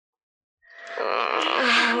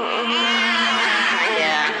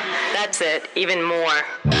gets it even more.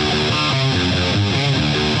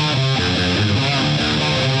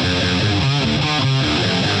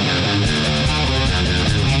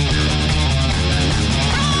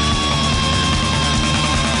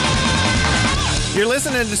 You're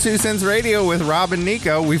listening to Two Cents Radio with Rob and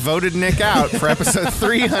Nico. We voted Nick out for episode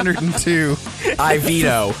 302. I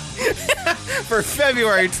veto. For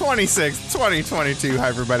February 26th, 2022. Hi,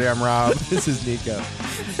 everybody. I'm Rob. This is Nico.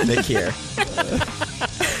 Nick here.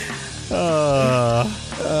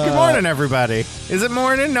 Good morning, everybody. Is it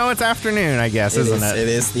morning? No, it's afternoon, I guess, isn't it? It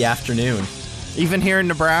is the afternoon. Even here in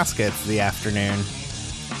Nebraska, it's the afternoon.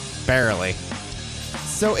 Barely.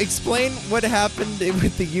 So explain what happened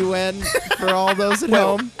with the UN for all those at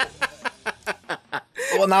home.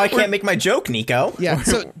 Well, now I can't make my joke, Nico. Yeah.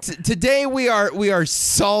 So today we are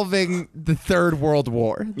solving the Third World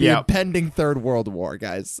War, the impending Third World War,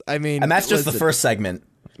 guys. I mean, And that's just the first segment.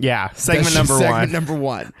 Yeah, segment that's number just one. Segment number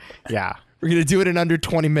one. Yeah. We're going to do it in under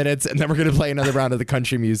 20 minutes, and then we're going to play another round of the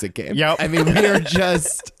country music game. Yep. I mean, we are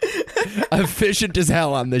just efficient as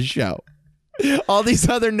hell on this show. All these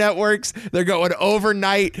other networks, they're going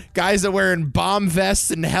overnight. Guys are wearing bomb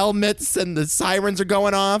vests and helmets, and the sirens are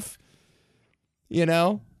going off. You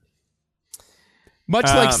know? Much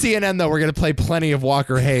like CNN, though, we're going to play plenty of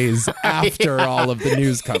Walker Hayes after all of the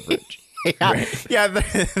news coverage. Yeah,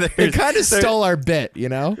 They kind of stole our bit, you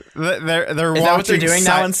know? They're Is that what they're doing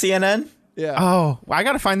now on CNN? Yeah. Oh, well, I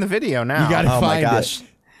got to find the video now. You got to Oh, my find gosh. it.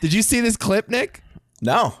 Did you see this clip, Nick?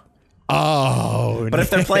 No. Oh, But if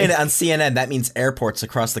they're playing it on CNN, that means airports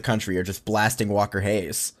across the country are just blasting Walker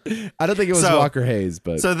Hayes. I don't think it was Walker Hayes,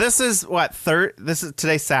 but So this is what this is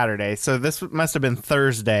today's Saturday. So this must have been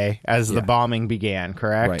Thursday as the bombing began,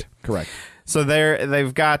 correct? right, correct. So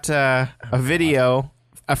they've got a video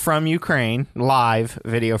from Ukraine, live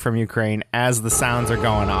video from Ukraine as the sounds are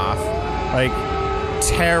going off, like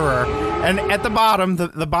terror. And at the bottom,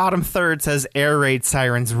 the bottom third says air raid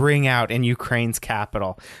sirens ring out in Ukraine's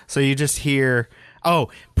capital. So you just hear,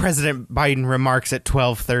 President Biden remarks at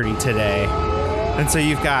 12:30 today. And so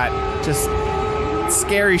you've got just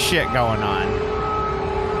scary shit going on.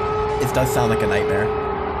 It does sound like a nightmare.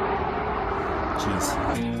 Jeez.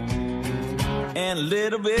 And a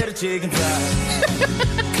little bit of chicken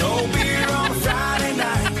fried. Cold beer on a Friday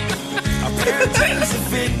night. A pair of jeans that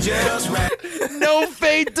fit just right. No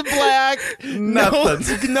fade to black.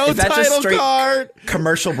 Nothing. No Is that just title straight card.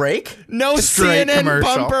 Commercial break? No Straight CNN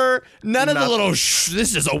commercial. bumper. None of the Nothing. little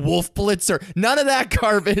this is a Wolf Blitzer. None of that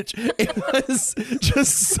garbage. It was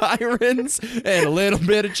just sirens and a little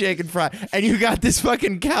bit of chicken fry. And you got this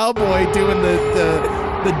fucking cowboy doing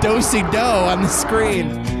the do-si-do on the screen.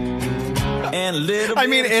 And a little I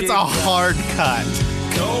mean, bit of it's a chicken hard cut.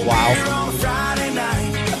 fried. Cold Wow. beer on a Friday night.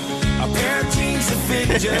 A pair of jeans that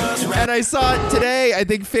fit just right. And I saw it today. I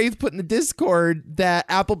think Faith put in the Discord that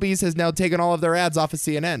Applebee's has now taken all of their ads off of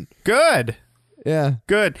CNN. Good. Yeah.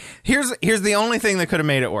 Good. Here's the only thing that could have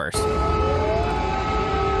made it worse.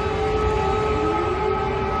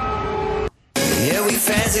 Yeah, we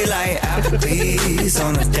fancy like Applebee's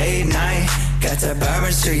on a date night. Got that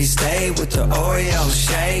Bourbon Street steak with the Oreo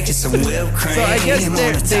shake and some whipped cream. So I guess on the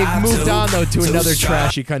they've top moved too. on, though, to Two another straw-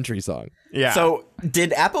 trashy country song. Yeah. So,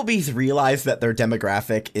 did Applebee's realize that their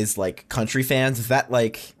demographic is like country fans?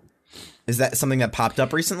 Is that something that popped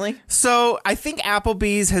up recently? So I think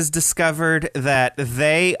Applebee's has discovered that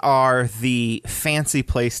they are the fancy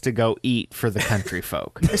place to go eat for the country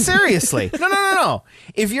folk. Seriously. No.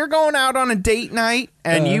 If you're going out on a date night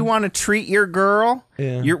and you want to treat your girl,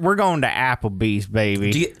 we're going to Applebee's,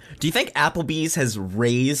 baby. Do you think Applebee's has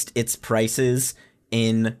raised its prices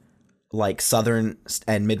in like southern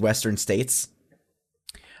and midwestern states?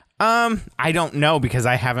 I don't know because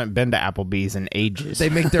I haven't been to Applebee's in ages. They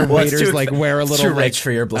make their Well, it's waiters too- like wear a it's little too like rich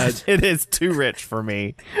for your blood. It is too rich for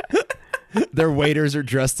me. their waiters are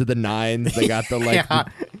dressed to the nines. They got the like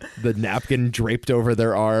the napkin draped over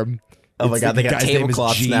their arm. Oh my It's god, the they got guy's name is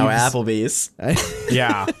tablecloths now at Jeeves. Applebee's.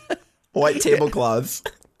 Yeah. White tablecloths.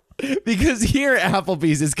 Because here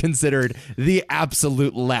Applebee's is considered the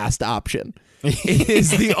absolute last option. It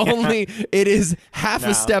is the only. It is half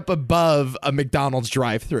a step above a McDonald's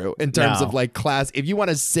drive-through in terms of like class. If you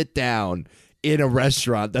want to sit down in a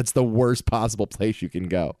restaurant, that's the worst possible place you can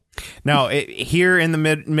go. No, here in the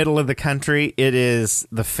middle of the country, it is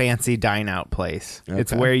the fancy dine-out place. Okay.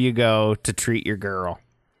 It's where you go to treat your girl.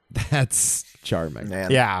 That's charming.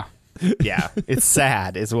 Man. Yeah. Yeah. It's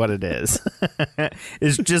sad is what it is.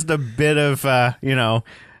 It's just a bit of,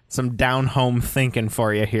 some down-home thinking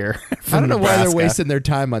for you here. I don't know why Nebraska. they're wasting their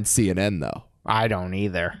time on CNN, though. I don't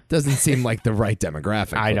either. Doesn't seem like the right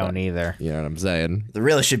demographic. I for don't them. either. You know what I'm saying? They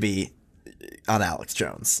really should be on Alex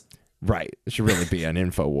Jones. Right. It should really be on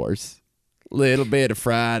InfoWars. Little bit of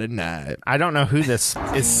Friday night. I don't know who this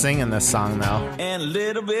is singing this song though. And a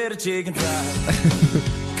little bit of chicken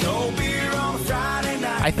fried. Cold beer on a Friday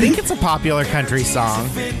night. I think it's a popular country song.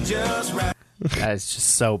 Fit just right. That's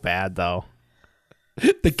just so bad though.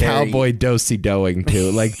 The cowboy do-si-doing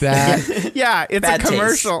too, like that. Yeah, it's Bad a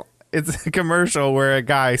commercial. It's a commercial where a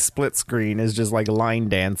guy split screen is just like line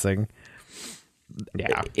dancing.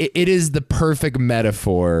 Yeah. It is the perfect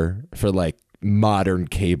metaphor for like modern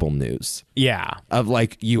cable news. Yeah. Of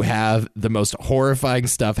like you have the most horrifying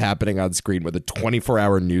stuff happening on screen with a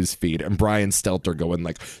 24-hour news feed and Brian Stelter going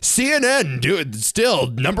like CNN dude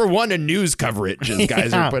still #1 in news coverage as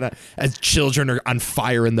guys are putting on, as children are on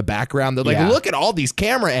fire in the background. They're like, Yeah. look at all these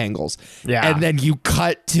camera angles. Yeah. And then you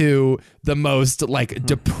cut to the most like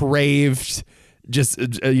depraved, just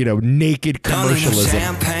naked commercialism.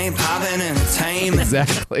 Champagne popping entertainment.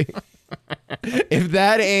 Exactly. If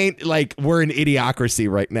that ain't like we're in idiocracy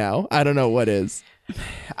right now, I don't know what is.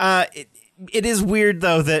 It is weird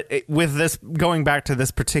though that with this going back to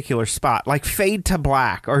this particular spot, like fade to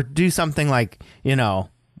black or do something like,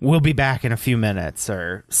 we'll be back in a few minutes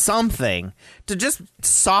or something to just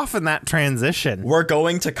soften that transition. We're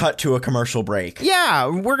going to cut to a commercial break. Yeah,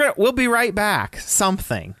 we'll be right back.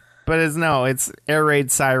 Something. But it's air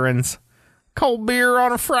raid sirens. Cold beer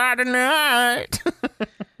on a Friday night.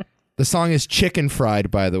 The song is Chicken Fried,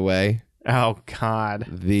 by the way. Oh, God.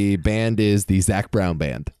 The band is the Zac Brown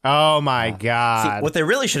Band. Oh, my See, God. what they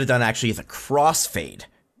really should have done actually is a crossfade,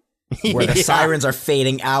 where the sirens are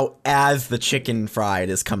fading out as the chicken fried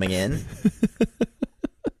is coming in.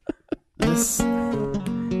 This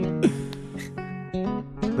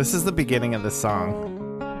is the beginning of the song.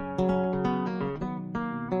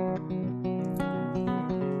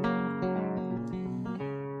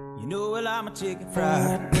 You know well I'm a chicken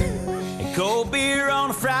fried. And cold beer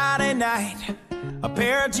on a Friday night. A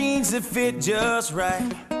pair of jeans that fit just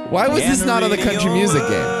right. Why was this And not on the radio country music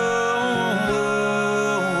game?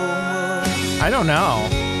 I don't know.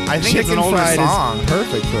 I think Chicken it's an older Fried song. is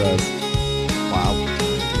perfect for us.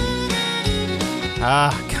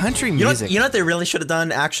 Wow. Country You know, music. you know what they really should have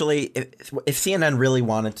done, actually? If CNN really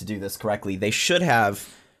wanted to do this correctly, they should have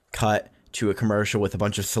cut to a commercial with a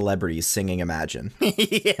bunch of celebrities singing Imagine.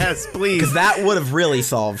 Yes, please. Because that would have really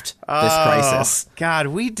solved this crisis. God,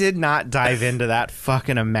 we did not dive into that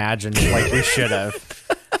fucking Imagine like we should have.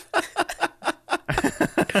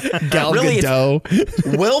 Gal Really,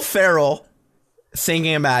 Gadot. Will Ferrell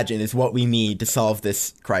singing Imagine is what we need to solve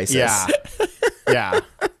this crisis. Yeah. Yeah.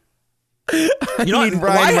 You know what? need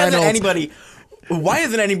Why Ryan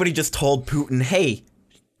hasn't anybody just told Putin, hey,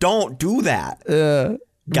 don't do that?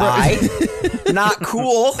 Guy, not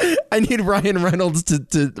cool. I need Ryan Reynolds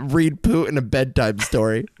to read Putin a bedtime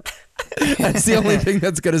story. That's the only thing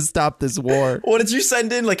that's going to stop this war. What did you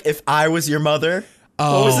send in? Like, if I was your mother?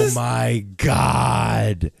 What was Oh this? my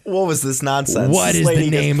God. What was this nonsense? What This is the lady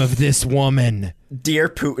name of this woman? goes, Dear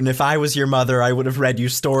Putin, if I was your mother, I would have read you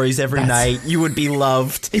stories every night. You would be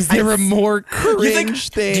loved. Is there a more you think, cringe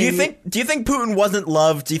thing? Do you think Putin wasn't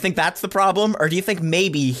loved? Do you think that's the problem? Or do you think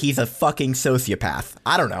maybe he's a fucking sociopath?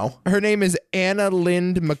 I don't know. Her name is Anna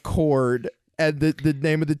Lind McCord, and the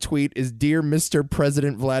name of the tweet is Dear Mr.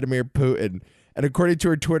 President Vladimir Putin. And according to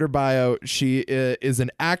her Twitter bio, she is an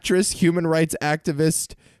actress, human rights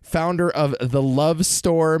activist, founder of The Love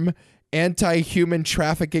Storm, anti-human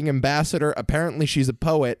trafficking ambassador. Apparently she's a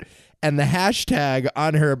poet. And the hashtag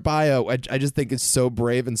on her bio, I just think is so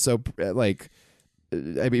brave and so,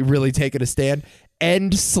 really taking a stand.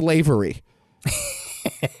 End slavery.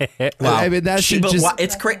 Wow. I mean, that should just...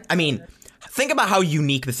 it's crazy. I mean, think about how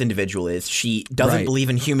unique this individual is. She doesn't Right. believe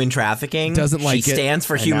in human trafficking. Doesn't like She it. stands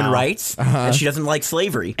for I human know. rights, and she doesn't like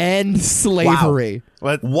slavery. End slavery.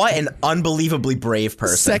 What an unbelievably brave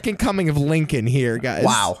person. Second coming of Lincoln here, guys.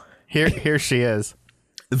 Wow. Here she is.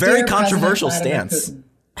 Very Dear controversial President Vladimir stance. Putin,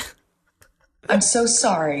 I'm so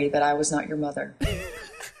sorry that I was not your mother.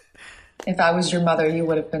 If I was your mother, you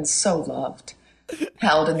would have been so loved,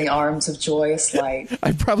 held in the arms of joyous light.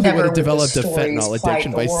 I probably Never would have developed a the stories fentanyl plight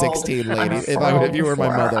addiction the by world 16, lady, if unfurled you were my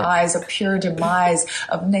before our mother. eyes, a pure demise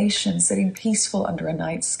of nations sitting peaceful under a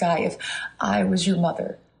night sky. If I was your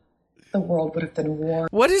mother, the world would have been warm.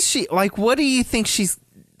 What is she like? What do you think she's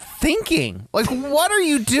thinking? Like, what are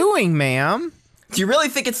you doing, ma'am? Do you really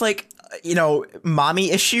think it's like,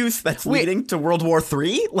 mommy issues that's leading to World War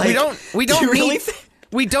III? Like, We do don't you really need think-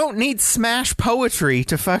 we don't need smash poetry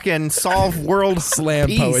to fucking solve world Slam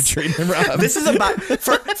peace. poetry, Rob. This is about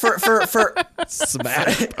for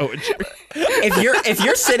Smash poetry. if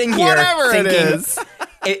you're sitting here Whatever it thinking, is.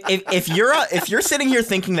 if you're sitting here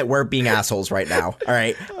thinking that we're being assholes right now, all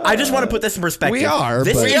right, I just want to put this in perspective. We are,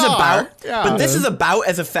 This but- is We about, yeah. but this is about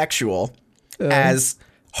as effectual as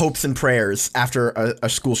hopes and prayers after a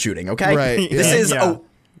school shooting. Okay, Right, This yeah. is Yeah.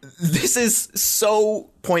 this is so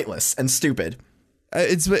pointless and stupid.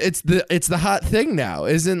 It's the hot thing now,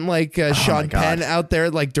 isn't like Sean God. Penn out there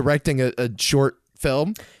like directing a short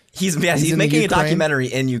film? He's in making a Ukraine? documentary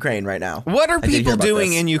in Ukraine right now. What are I did hear people about doing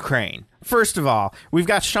this. in Ukraine? First of all, we've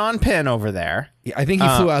got Sean Penn over there. Yeah, I think he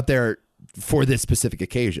flew out there for this specific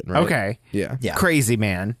occasion, right? Okay. Yeah. Yeah. Crazy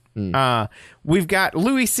man. We've got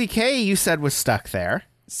Louis C.K. you said was stuck there.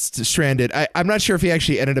 Stranded. I'm not sure if he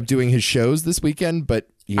actually ended up doing his shows this weekend, but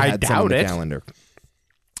he I had some on doubt the it. calendar.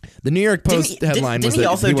 The New York Post he- headline didn't was he that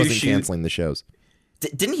also he do wasn't shoot- canceling the shows.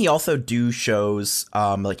 Didn't he also do shows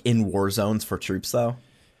like in war zones for troops though?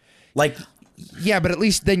 Like Yeah, but at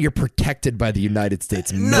least then you're protected by the United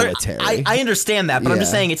States military. I understand that, but I'm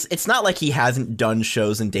just Yeah. saying it's not like he hasn't done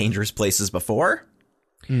shows in dangerous places before.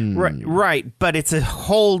 Right, but it's a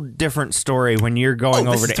whole different story when you're going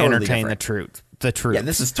Oh, this over is to totally entertain different. the truth. Yeah,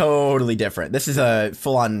 this is totally different. This is a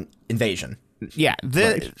full-on invasion. Yeah,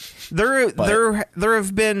 there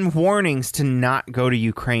have been warnings to not go to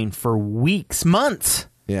Ukraine for weeks, months,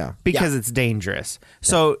 yeah. because it's dangerous.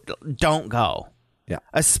 So don't go. Yeah.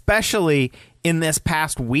 Especially in this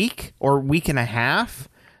past week or week and a half,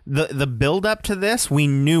 the build up to this, we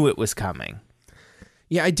knew it was coming.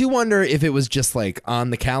 Yeah, I do wonder if it was just like on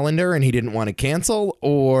the calendar and he didn't want to cancel,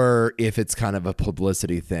 or if it's kind of a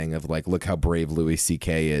publicity thing of like, look how brave Louis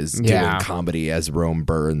C.K. is Yeah. doing comedy as Rome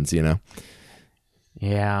burns, you know?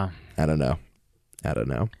 Yeah. I don't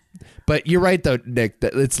know. But you're right, though, Nick,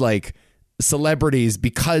 that it's like celebrities,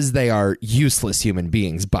 because they are useless human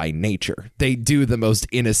beings by nature, they do the most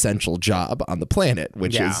inessential job on the planet,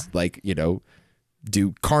 which Yeah. is like,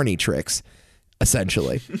 do carny tricks,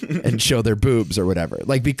 essentially, and show their boobs or whatever.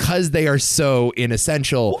 Like, because they are so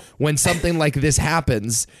inessential, when something like this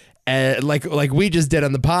happens, like we just did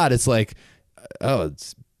on the pod, it's like,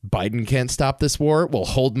 Biden can't stop this war. Well,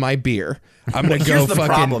 hold my beer. I'm gonna go Here's the fucking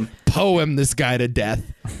problem. poem this guy to death.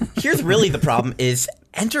 Here's really the problem is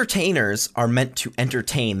entertainers are meant to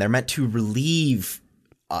entertain. They're meant to relieve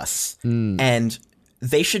us. And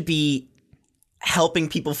they should be helping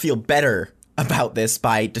people feel better about this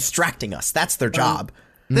by distracting us. That's their job.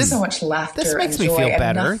 So much laughter this makes and me joy, feel and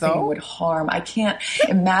better, nothing though. would harm. I can't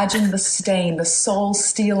imagine the stain, the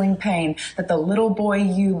soul-stealing pain that the little boy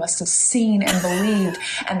you must have seen and believed,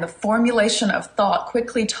 and the formulation of thought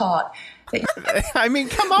quickly taught that I mean,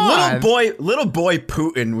 come on. Little boy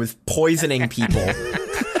Putin was poisoning people.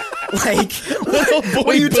 Like, Little what are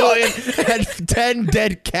boy you Putin had 10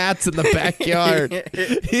 dead cats in the backyard.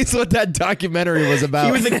 He's what that documentary was about.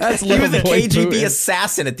 He was a That's he little was a boy KGB Putin.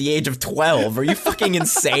 assassin at the age of 12. Are you fucking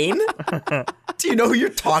insane? Do you know who you're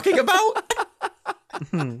talking about?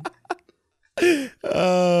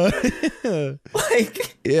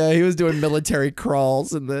 Like, Yeah, he was doing military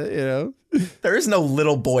crawls in the, there is no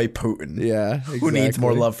little boy Putin. Yeah, Who needs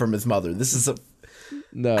more exactly. love from his mother? This is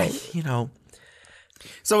No.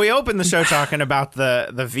 So we opened the show talking about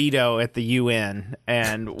the veto at the UN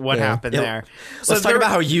and what happened Yeah. there. So Let's talk there-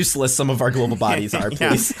 about how useless some of our global bodies are, Yeah.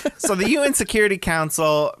 please. So the UN Security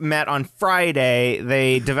Council met on Friday.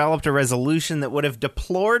 They developed a resolution that would have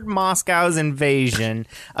deplored Moscow's invasion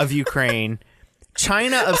of Ukraine.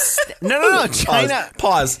 China China.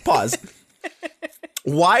 Pause.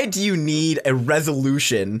 Why do you need a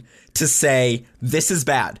resolution to say this is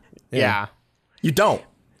bad? Yeah. You don't.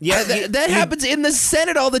 Yeah, That happens in the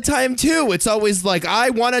Senate all the time, too. It's always like, I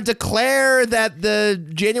want to declare that the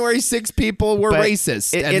January 6 people were But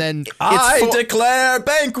racist. it- and it- then I declare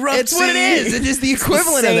bankruptcy. it's what it is. It's just the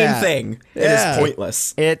equivalent Same of that. thing. It Yeah. is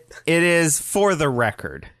pointless. it is for the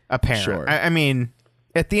record, apparently. Sure. I mean,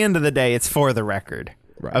 at the end of the day, it's for the record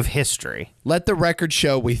of history. Let the record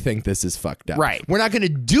show we think this is fucked up. Right. We're not going to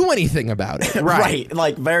do anything about it. Right.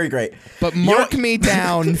 Like, very great. But mark me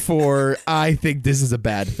down for I think this is a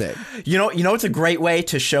bad thing. You know it's a great way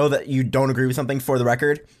to show that you don't agree with something for the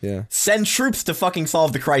record? Yeah. Send troops to fucking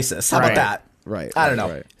solve the crisis. How Right. about that? Right. I don't know.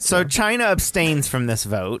 Right. So China abstains from this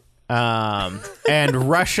vote, and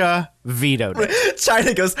Russia vetoed it.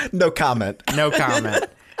 China goes, no comment. No comment.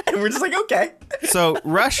 And we're just like, okay. So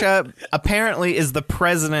Russia apparently is the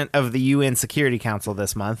president of the UN Security Council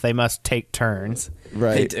this month. They must take turns.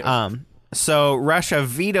 Right. They do. So Russia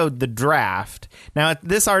vetoed the draft. Now,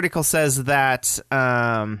 this article says that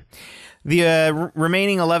the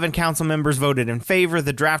remaining 11 council members voted in favor.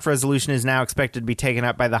 The draft resolution is now expected to be taken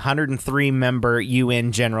up by the 103-member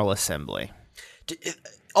UN General Assembly.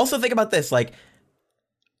 Also think about this, like,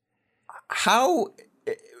 how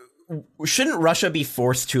shouldn't Russia be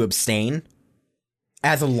forced to abstain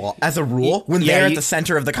as a rule when they're at the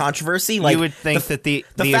center of the controversy? Like, you would think that the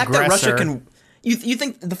fact aggressor, that Russia can. You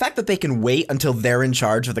think the fact that they can wait until they're in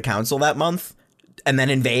charge of the council that month and then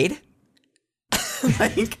invade?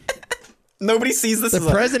 Like, nobody sees this as The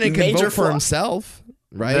president a can major vote for flaw. himself,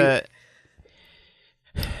 right?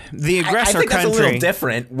 the aggressor I think country. that's a little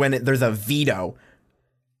different when there's a veto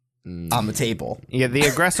on the table. Yeah,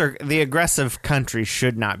 the aggressive country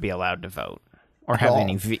should not be allowed to vote or have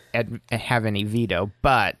any veto.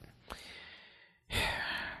 But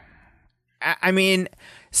I mean,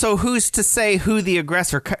 so who's to say who the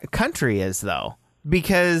aggressor country is, though?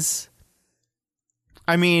 Because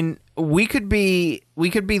I mean, we could be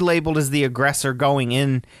labeled as the aggressor going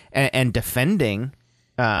in and defending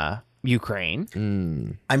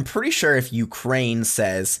Ukraine. I'm pretty sure if Ukraine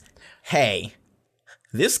says, "Hey,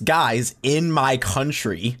 this guy's in my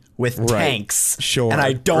country with tanks, Sure. and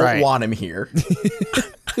I don't Right. want him here,"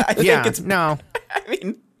 I think Yeah, it's. no, I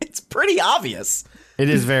mean, it's pretty obvious. it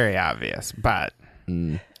is very obvious, but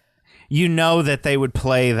you know that they would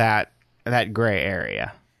play that gray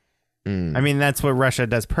area. I mean, that's what Russia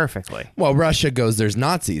does perfectly. Well, Russia goes, there's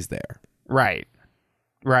Nazis there. Right.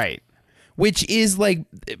 Which is like,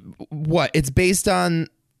 what? It's based on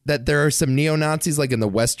that there are some neo-Nazis like in the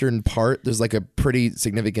western part. There's like a pretty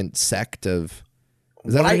significant sect of...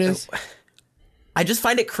 Is that what it is? I just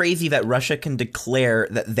find it crazy that Russia can declare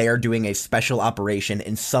that they're doing a special operation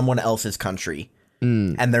in someone else's country,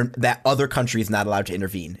 and that other country is not allowed to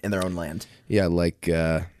intervene in their own land. Yeah, like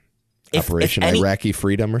If Operation any- Iraqi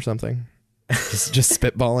Freedom or something. Just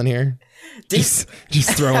spitballing here. Just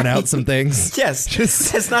throwing out some things. Yes,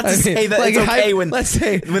 Just that's not to I mean, say that like, it's okay when let's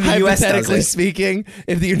say when the U.S. does hypothetically it. speaking,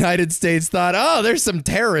 if the United States thought, oh, there's some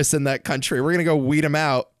terrorists in that country, we're gonna go weed them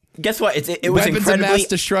out. Guess what? It was Weapons of incredibly mass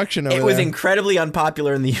destruction over It was there. incredibly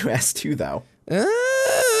unpopular in the U.S. too, though.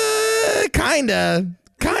 Kinda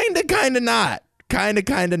not.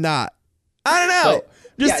 Kinda not. I don't know. But,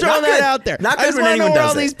 Just yeah, throwing not that good. out there. Not I good just when want to know anyone where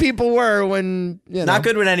does all it. these people were when, you know. Not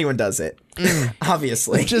good when anyone does it.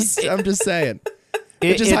 Obviously. I'm just saying.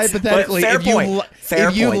 Just It's- hypothetically, but fair if you, point. Fair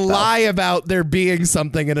if you point, though. lie about there being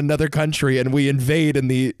something in another country and we invade in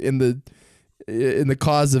the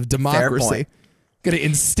cause of democracy, point. gonna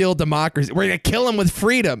instill democracy. We're gonna kill them with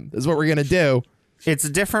freedom. Is what we're gonna do. It's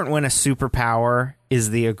different when a superpower is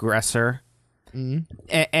the aggressor,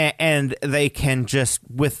 and they can just,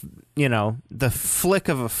 with the flick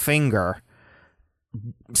of a finger,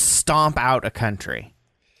 stomp out a country.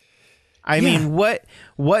 I mean, what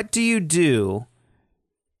do you do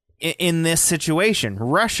in this situation?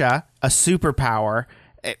 Russia, a superpower,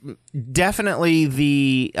 definitely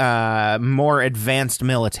the more advanced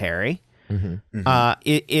military,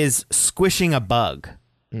 is squishing a bug.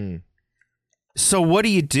 So what do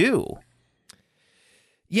you do?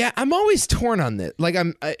 Yeah, I'm always torn on this. Like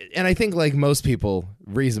and I think like most people,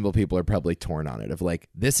 reasonable people, are probably torn on it. Of like,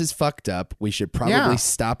 this is fucked up. We should probably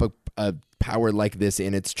stop a power like this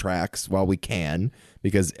in its tracks while we can,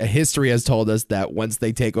 because history has told us that once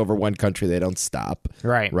they take over one country, they don't stop.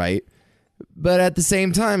 Right. Right. But at the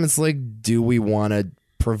same time, it's like, do we want to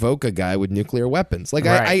provoke a guy with nuclear weapons? Like,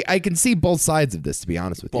 Right. I can see both sides of this, to be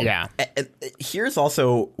honest with you. Yeah. Here's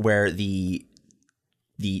also where the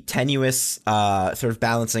tenuous sort of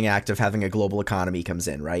balancing act of having a global economy comes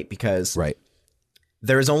in, right? Because Right.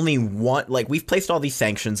 there's only one, like, we've placed all these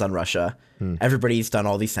sanctions on Russia. Everybody's done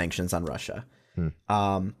all these sanctions on Russia.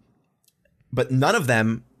 But none of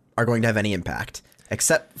them are going to have any impact,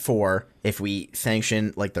 except for if we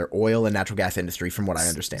sanction like their oil and natural gas industry, from what I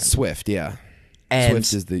understand. SWIFT, yeah. And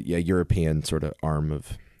SWIFT is the European sort of arm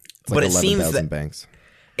of, it's But like it seems 11,000 that- banks.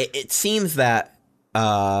 it seems that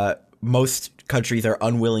most countries are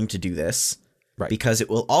unwilling to do this, Right. because it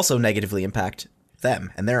will also negatively impact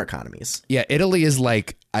them and their economies. Yeah, Italy is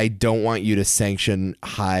like, I don't want you to sanction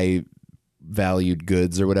high valued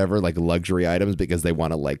goods or whatever, like luxury items, because they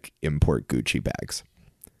want to like import Gucci bags.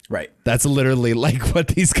 Right. That's literally like what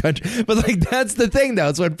these countries, but like that's the thing though.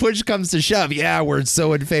 It's when push comes to shove. Yeah, we're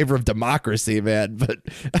so in favor of democracy, man, but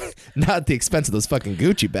not at the expense of those fucking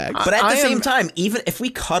Gucci bags. But at I the am- same time, even if we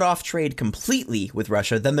cut off trade completely with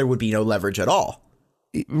Russia, then there would be no leverage at all.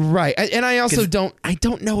 Right. And I also don't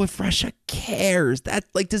know if Russia cares. That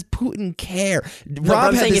like, does Putin care? No, but Rob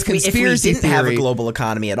I'm had saying this if we conspiracy didn't have a theory. global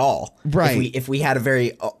economy at all, Right. If we had a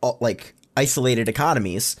very like isolated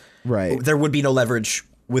economies, Right. there would be no leverage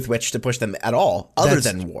with which to push them at all, other That's-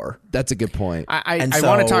 than war. That's a good point. I And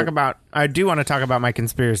want to so- talk about. I do want to talk about my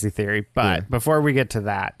conspiracy theory, but before we get to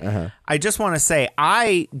that, I just want to say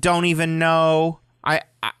I don't even know.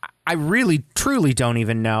 I I really, truly don't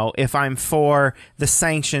even know if I'm for the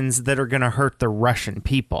sanctions that are going to hurt the Russian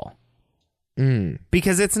people.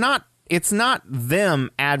 Because it's not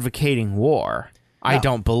them advocating war. I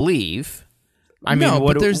don't believe. I mean,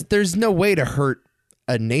 but there's no way to hurt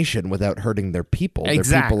a nation without hurting their people.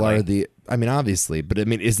 Exactly. Their people are obviously, but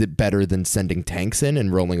is it better than sending tanks in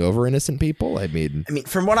and rolling over innocent people? I mean,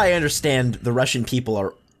 from what I understand, the Russian people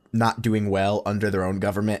are not doing well under their own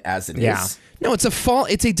government as it is. No,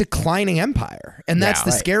 it's a declining empire. And that's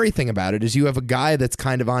the scary thing about it is you have a guy that's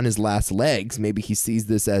kind of on his last legs. Maybe he sees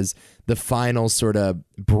this as the final sort of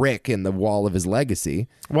brick in the wall of his legacy.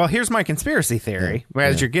 Well, here's my conspiracy theory,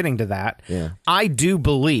 as you're getting to that. Yeah. I do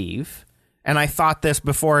believe, and I thought this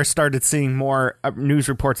before I started seeing more news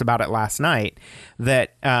reports about it last night,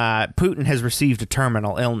 that Putin has received a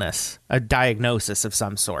terminal illness, a diagnosis of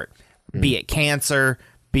some sort, be it cancer,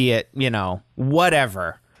 be it,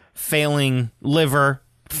 whatever, failing liver,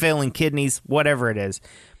 failing kidneys, whatever it is.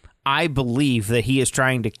 I believe that he is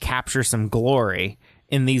trying to capture some glory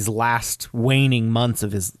in these last waning months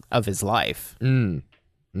of his life.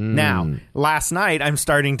 Now, last night, I'm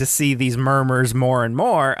starting to see these murmurs more and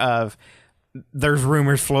more of there's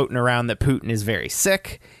rumors floating around that Putin is very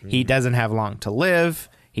sick. He doesn't have long to live.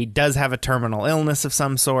 He does have a terminal illness of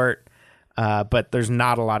some sort, but there's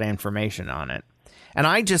not a lot of information on it. And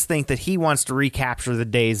I just think that he wants to recapture the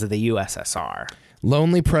days of the USSR.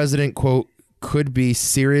 Lonely president, quote, could be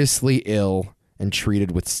seriously ill and treated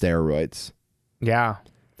with steroids. Yeah.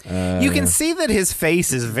 You can see that his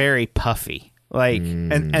face is very puffy.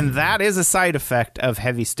 And that is a side effect of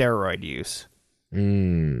heavy steroid use.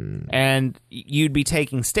 And you'd be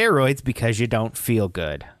taking steroids because you don't feel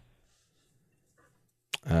good.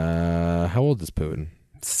 How old is Putin?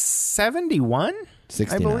 71?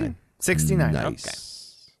 69. I believe. 69.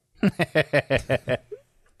 Nice. Okay.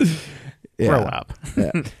 Grow up.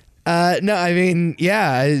 No,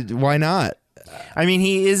 why not? I mean,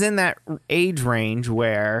 he is in that age range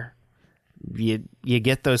where you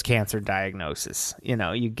get those cancer diagnoses.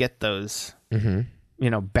 You get those,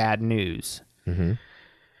 bad news.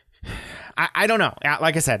 I don't know.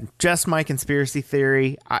 Like I said, just my conspiracy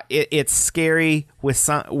theory. It's scary with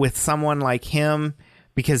someone like him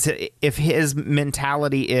because if his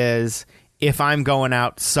mentality is, if I'm going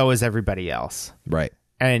out, so is everybody else. Right.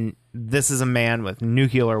 And this is a man with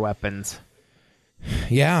nuclear weapons.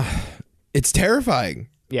 Yeah. It's terrifying.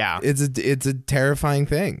 Yeah. It's a terrifying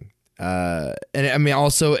thing. And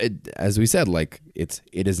also, as we said, it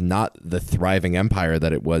is not the thriving empire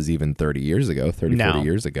that it was even 30 years ago, 40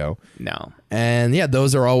 years ago. No. And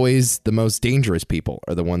those are always the most dangerous people,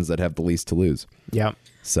 are the ones that have the least to lose. Yep.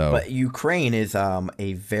 So, but Ukraine is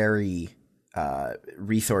a very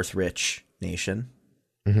resource-rich nation.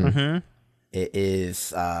 It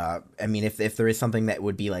is. If there is something that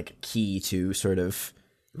would be key to sort of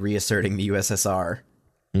reasserting the USSR,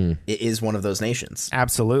 it is one of those nations.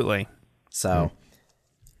 Absolutely. So,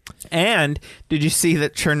 and did you see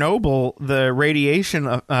that Chernobyl, the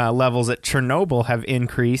radiation levels at Chernobyl have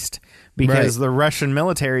increased because the Russian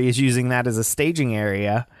military is using that as a staging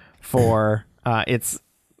area for its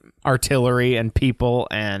artillery and people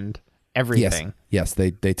and everything. Yes,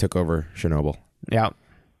 they took over Chernobyl. Yeah.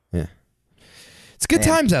 Yeah. It's good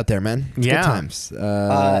times out there, man. It's good times.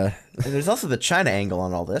 There's also the China angle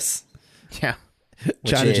on all this. Yeah.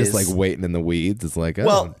 China's just waiting in the weeds. It's like,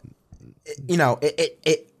 well,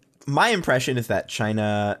 my impression is that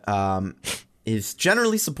China is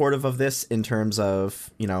generally supportive of this in terms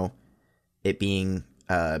of, it being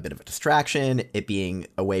a bit of a distraction, it being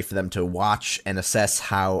a way for them to watch and assess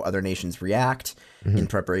how other nations react in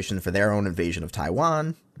preparation for their own invasion of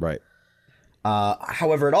Taiwan. Right.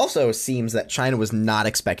 However, it also seems that China was not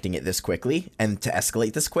expecting it this quickly and to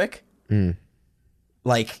escalate this quick.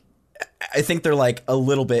 I think they're a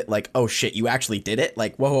little bit oh shit, you actually did it?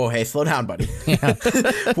 Whoa, hey, slow down, buddy. Yeah.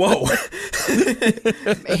 Whoa.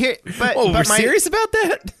 We're serious about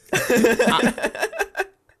that?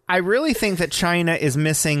 I really think that China is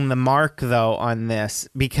missing the mark, though, on this,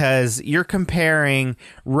 because you're comparing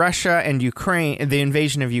Russia and Ukraine, the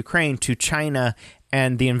invasion of Ukraine, to China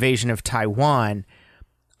and the invasion of Taiwan.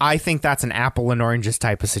 I think that's an apple and oranges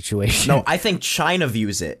type of situation. No, I think China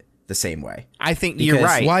views it the same way. I think you're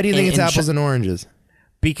right. Why do you think it's apples and oranges?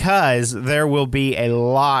 Because there will be a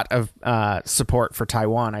lot of support for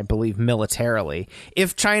Taiwan, I believe, militarily.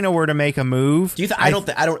 If China were to make a move, do you I don't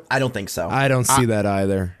think so. I don't see that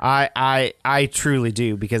either. I truly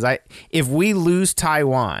do, because if we lose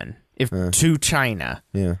Taiwan to China,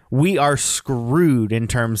 we are screwed in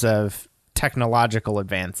terms of technological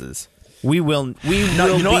advances. We will be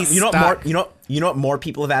stuck. You know what more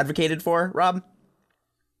people have advocated for, Rob?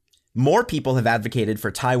 more people have advocated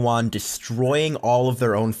for Taiwan destroying all of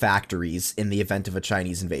their own factories in the event of a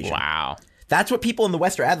Chinese invasion. Wow. That's what people in the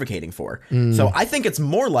West are advocating for. So I think it's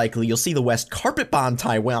more likely you'll see the West carpet bomb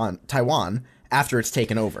Taiwan after it's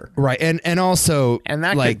taken over. Right, and also, And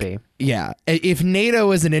that could be. Yeah, if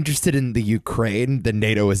NATO isn't interested in the Ukraine, then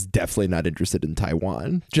NATO is definitely not interested in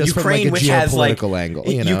Taiwan. Just Ukraine, from like which a has like geopolitical angle,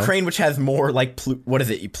 you know? Ukraine, which has more like what is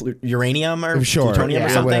it, uranium or Sure, plutonium or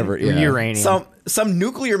yeah, something, whatever, yeah. Uranium. some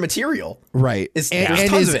nuclear material. Right, There's and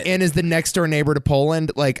tons is of it. and is the next door neighbor to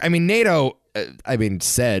Poland. Like, I mean, NATO,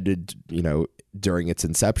 said, during its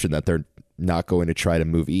inception that they're not going to try to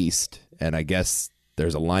move east, and I guess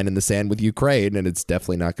there's a line in the sand with Ukraine, and it's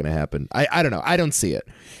definitely not going to happen. I don't know. I don't see it.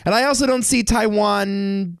 And I also don't see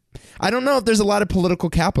Taiwan. I don't know if there's a lot of political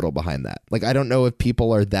capital behind that. Like, I don't know if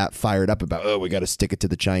people are that fired up about, we got to stick it to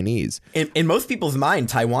the Chinese. In most people's mind,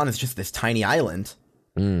 Taiwan is just this tiny island,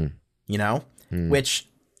 which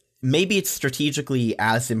maybe it's strategically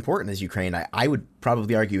as important as Ukraine. I would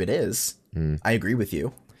probably argue it is. I agree with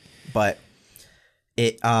you. But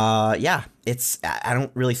it's I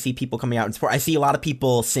don't really see people coming out in support. I see a lot of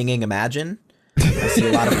people singing Imagine. I see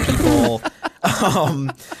a lot of people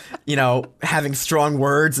having strong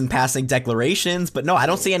words and passing declarations, but no, I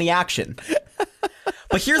don't see any action.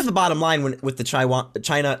 But here's the bottom line with the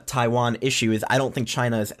China-Taiwan issue is I don't think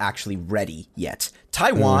China is actually ready yet.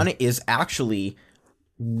 Taiwan is actually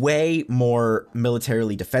way more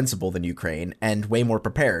militarily defensible than Ukraine and way more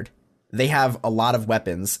prepared. They have a lot of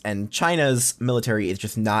weapons, and China's military is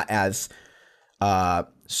just not as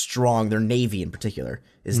strong. Their navy, in particular,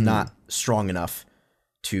 is not strong enough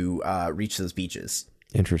to reach those beaches.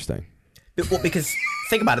 Interesting. Well, because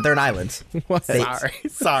think about it, they're an island.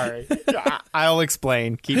 Sorry. I'll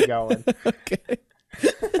explain. Keep going. Okay.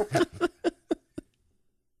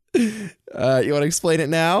 You want to explain it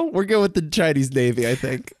now? We're good with the Chinese Navy, I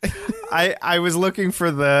think. I was looking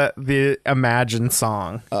for the Imagine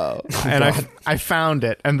song. And I found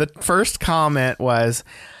it. And the first comment was,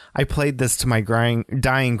 I played this to my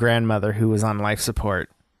dying grandmother who was on life support.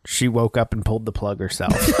 She woke up and pulled the plug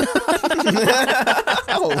herself.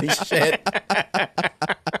 Holy shit.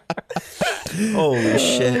 Holy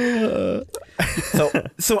shit.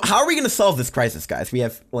 So how are we going to solve this crisis, guys? We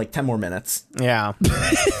have like 10 more minutes. Yeah.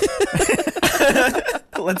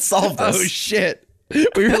 Let's solve this. Oh, shit.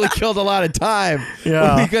 We really killed a lot of time.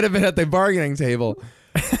 Yeah. We could have been at the bargaining table.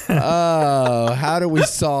 Oh, how do we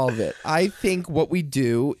solve it? I think what we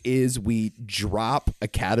do is we drop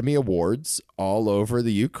Academy Awards all over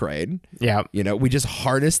the Ukraine. Yeah. We just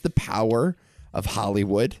harness the power of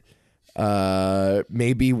Hollywood.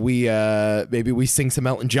 Maybe we sing some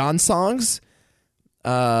Elton John songs.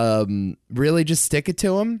 Really just stick it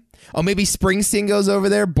to him. Oh, maybe Springsteen goes over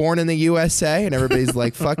there, Born in the USA, and everybody's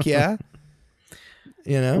like, fuck yeah.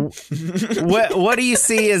 What do you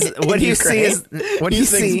see as Born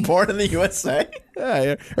in the USA?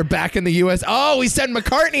 Yeah, or back in the US. Oh, we sent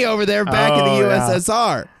McCartney over there back in the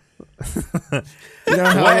USSR. You know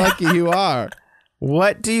how lucky you are.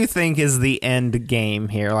 What do you think is the end game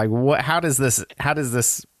here? Like, how does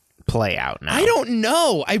this play out now? I don't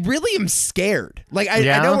know. I really am scared. Like, I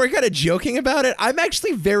know we're kind of joking about it. I'm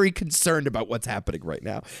actually very concerned about what's happening right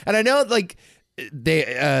now. And I know, like, they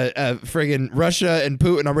friggin' Russia and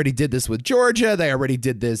Putin already did this with Georgia. They already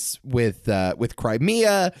did this with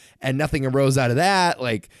Crimea, and nothing arose out of that.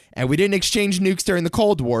 Like, and we didn't exchange nukes during the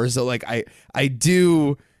Cold War. So, like, I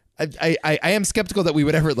am skeptical that we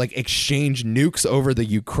would ever like exchange nukes over the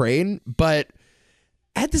Ukraine, but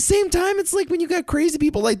at the same time, it's like when you got crazy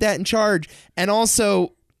people like that in charge, and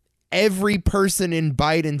also every person in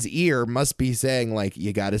Biden's ear must be saying like,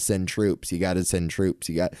 you got to send troops, you got to send troops,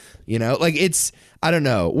 like it's, I don't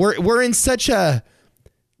know. We're in such a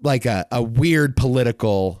weird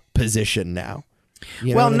political position now.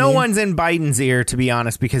 Well, no one's in Biden's ear, to be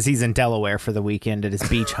honest, because he's in Delaware for the weekend at his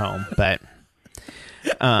beach home, but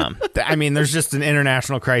I mean, there's just an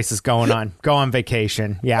international crisis going on. Go on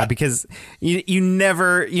vacation. Yeah, because you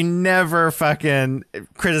never fucking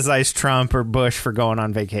criticize Trump or Bush for going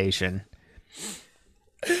on vacation.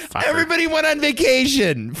 Fucker. Everybody went on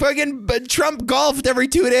vacation. Fucking Trump golfed every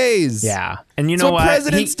 2 days. Yeah. And you know what?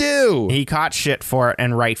 Presidents do. He caught shit for it,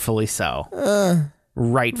 and rightfully so.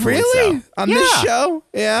 Rightfully really? so. On this show?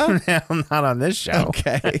 Yeah. Not on this show.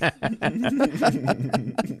 Okay.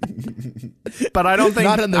 But I don't think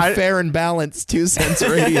not on the Fair and Balanced 2 Cents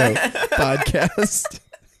Radio podcast.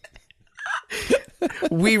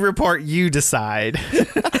 We report, you decide.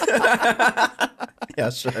 Yeah,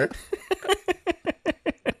 sure.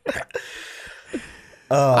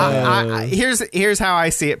 Here's how I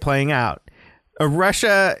see it playing out.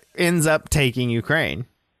 Russia ends up taking Ukraine.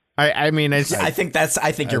 I mean, it's, I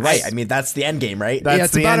think you're right. I mean, that's the end game, right? That's Yeah,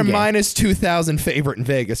 it's the about a end game. minus 2,000 favorite in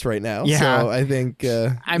Vegas right now. Yeah. So I think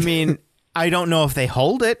I mean, I don't know if they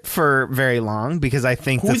hold it for very long because I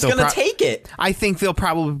think Who's that they'll going to take it? I think there'll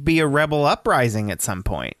probably be a rebel uprising at some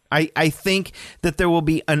point. I think that there will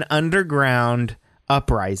be an underground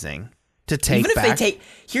uprising to take Even if back. they take,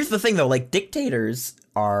 here's the thing though, like dictators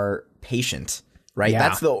are patient, right? Yeah.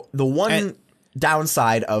 That's the one And-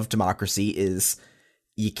 downside of democracy is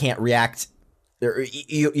you can't react.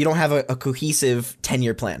 You don't have a cohesive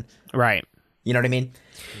 10-year plan. Right. You know what I mean?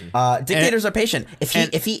 Dictators are patient.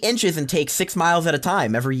 If he inches and takes 6 miles at a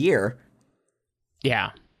time every year.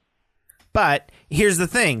 Yeah. But here's the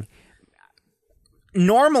thing.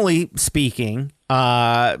 Normally speaking,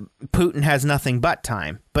 Putin has nothing but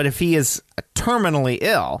time. But if he is terminally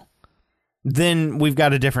ill, then we've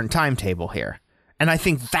got a different timetable here. And I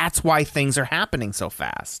think that's why things are happening so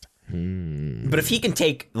fast. But if he can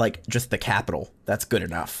take like just the capital, that's good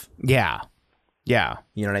enough. Yeah. Yeah.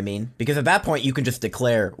 You know what I mean? Because at that point you can just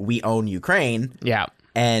declare we own Ukraine. Yeah.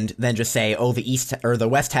 And then just say, oh, the east or the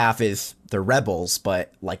west half is the rebels,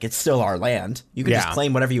 but like it's still our land. You can just Yeah.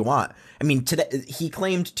 claim whatever you want. I mean, today he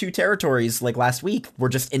claimed 2 territories like last week were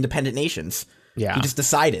just independent nations. Yeah. He just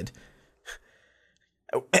decided.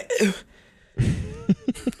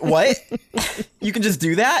 What? You can just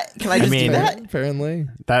do that? Can I just mean- do that? apparently.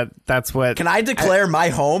 That's what. Can I declare my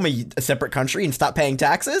home a separate country and stop paying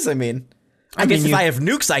taxes? I mean, I guess mean, if you- I have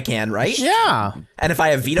nukes, I can, right? Yeah. And if I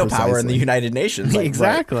have veto power in the Precisely. United Nations, like,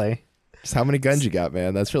 Exactly. Just how many guns you got,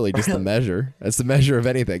 man. That's really just the measure. That's the measure of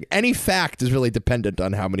anything. Any fact is really dependent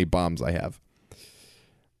on how many bombs I have.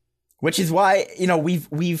 which is why, you know,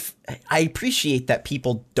 I appreciate that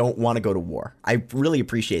people don't want to go to war. I really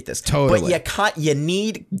appreciate this. Totally. But you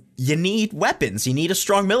need weapons. You need a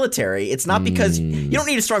strong military. It's not because you don't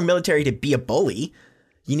need a strong military to be a bully.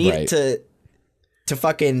 You need Right. it to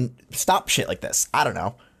fucking stop shit like this. I don't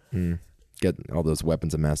know. Get all those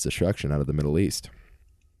weapons of mass destruction out of the Middle East.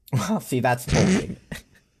 See, that's the whole thing.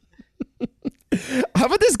 How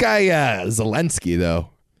about this guy Zelensky though?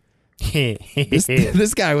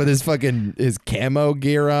 This guy with his camo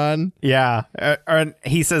gear on. Yeah. And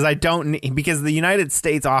he says, I don't need, because the United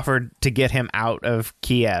States offered to get him out of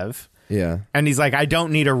Kiev. Yeah. And he's like, I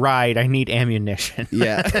don't need a ride. I need ammunition.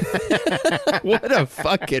 Yeah. What a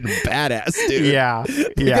fucking badass dude. Yeah.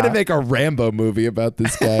 You're gonna make a Rambo movie about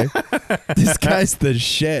this guy. This guy's the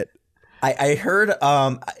shit. I heard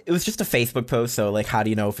it was just a Facebook post, so like how do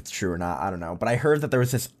you know if it's true or not? I don't know. But I heard that there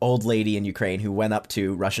was this old lady in Ukraine who went up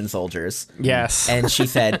to Russian soldiers. Yes. And she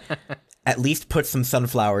said, at least put some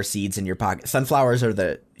sunflower seeds in your pocket. Sunflowers are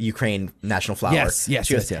the Ukraine national flower. Yes, yes,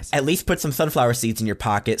 She goes, yes. At least put some sunflower seeds in your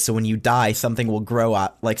pocket so when you die, something will grow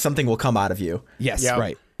out, like something will come out of you. Yes, Yep.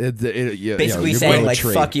 right. Basically you're saying growing a like,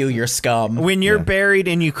 tree. fuck you, you're scum. When you're buried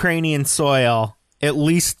in Ukrainian soil, at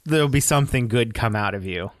least there'll be something good come out of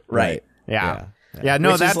you. Right. Yeah. Yeah, no,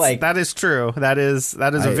 Which is that's like- that is true. That is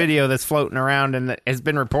a video that's floating around and that has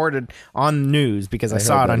been reported on the news because I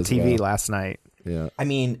saw heard it that on as TV well. last night. Yeah. I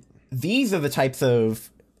mean, these are the types of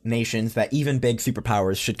nations that even big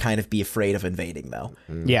superpowers should kind of be afraid of invading, though.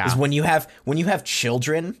 Yeah. Is when you have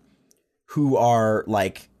children who are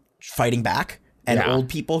like fighting back and Yeah. old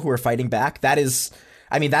people who are fighting back. That is,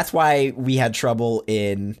 I mean, that's why we had trouble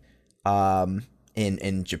in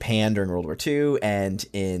Japan during World War II and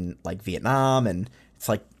in like Vietnam, and it's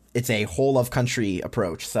like it's a whole of country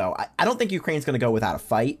approach. So I don't think Ukraine's going to go without a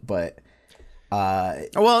fight, but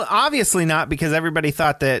Well, obviously not, because everybody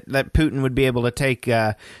thought that Putin would be able to take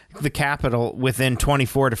the capital within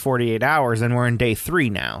 24 to 48 hours, and we're in day 3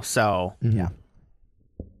 now. So yeah.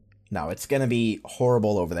 No, it's going to be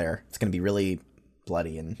horrible over there. It's going to be really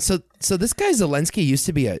bloody and So this guy Zelensky used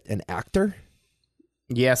to be an actor.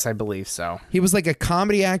 yes, I believe so. He was like a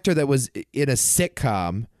comedy actor that was in a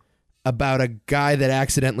sitcom about a guy that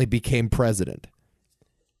accidentally became president.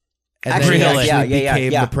 And Actually, then he yeah, actually yeah,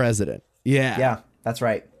 became yeah. the president. Yeah. yeah, that's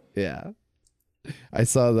right. Yeah. I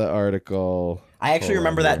saw the article. I actually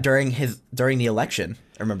remember that during the election.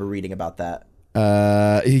 I remember reading about that.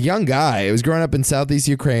 A young guy. He was growing up in southeast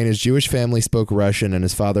Ukraine. His Jewish family spoke Russian, and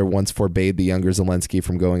his father once forbade the younger Zelensky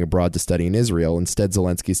from going abroad to study in Israel. Instead,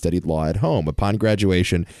 Zelensky studied law at home. Upon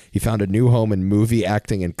graduation, he found a new home in movie,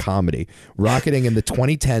 acting, and comedy, rocketing in the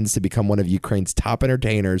 2010s to become one of Ukraine's top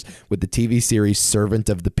entertainers with the TV series Servant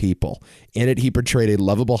of the People. In it, he portrayed a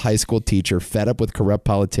lovable high school teacher fed up with corrupt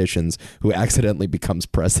politicians who accidentally becomes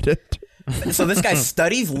president. So this guy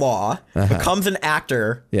studies law, becomes an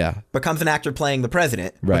actor, Yeah, becomes an actor playing the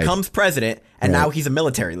president, Right. becomes president, and Right. now he's a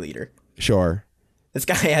military leader. sure. This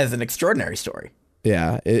guy has an extraordinary story.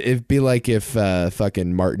 Yeah, it'd be like if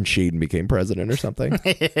fucking Martin Sheen became president or something.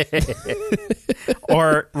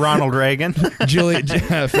 Or Ronald Reagan. Julie,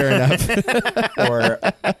 fair enough. Or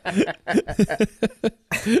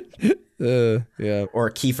Yeah,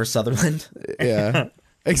 or Kiefer Sutherland. yeah,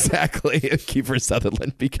 exactly. If Kiefer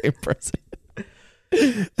Sutherland became president.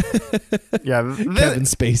 Yeah, Kevin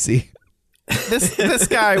Spacey. this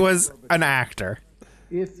guy was an actor.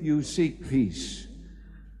 If you seek peace,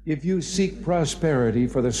 if you seek prosperity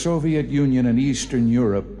for the Soviet Union and Eastern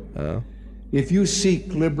Europe, if you seek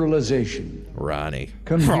liberalization, Ronnie.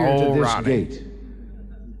 come here to Oh, this Ronnie. gate.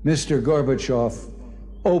 Mr. Gorbachev,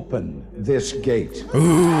 open this gate.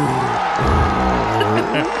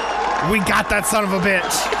 We got that son of a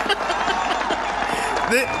bitch.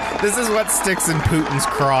 This is what sticks in Putin's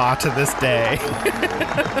craw to this day.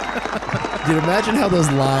 Dude, imagine how those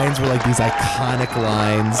lines were like these iconic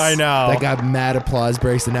lines. I know. That got mad applause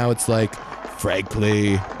breaks, and now it's like,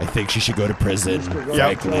 frankly, I think she should go to prison.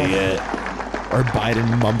 Frankly, or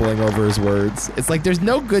Biden mumbling over his words. It's like there's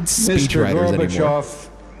no good Mr. speechwriters anymore. Gorbachev,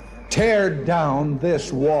 tear down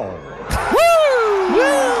this wall.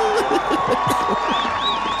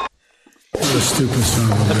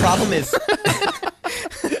 The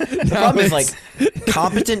problem is, like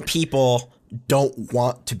competent people don't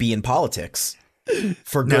want to be in politics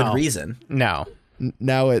for good No. reason. No.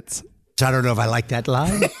 Now it's I don't know if I like that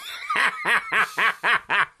line.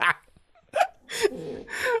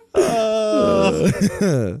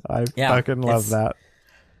 I Yeah, fucking love it's- that.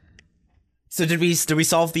 So did we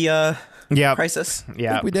solve the Yeah. crisis? I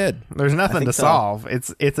Yeah. think we did. There's nothing think to so. solve.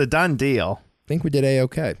 It's a done deal. I think we did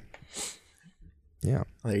A-okay. Yeah.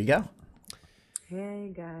 There you go.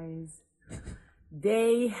 Hey guys,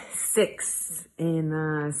 day 6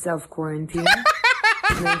 in self-quarantine.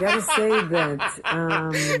 And I gotta say that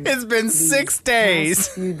It's been these 6 days.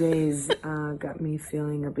 past few days got me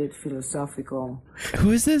feeling a bit philosophical.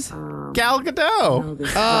 Who is this? Gal Gadot. Know,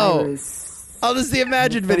 this Oh. virus Oh, this is the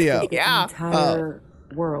Imagine video. affected the entire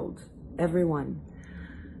world, everyone.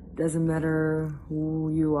 Doesn't matter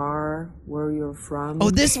who you are, where you're from.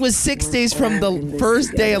 Oh, this was 6 We're days from all in the this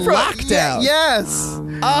first day of together. lockdown. Yes.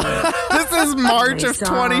 This is March of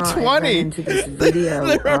I ran 2020. into this video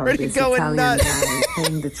They're of already this going Italian nuts. guy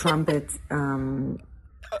playing the trumpet in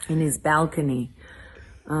his balcony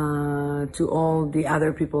to all the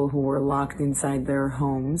other people who were locked inside their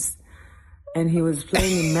homes. And he was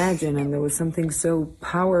playing Imagine, and there was something so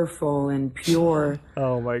powerful and pure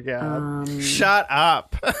Oh my god. Shut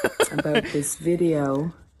up. about this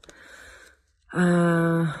video.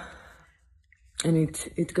 And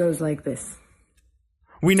it goes like this.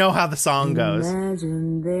 We know how the song goes.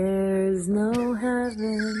 Imagine there's no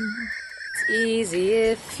heaven. It's easy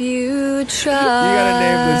if you try. You gotta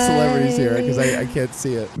name the celebrities here because I can't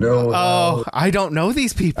see it. Oh, I don't know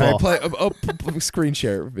these people. All right, play. Screen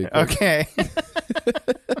share. Would be quick. Okay.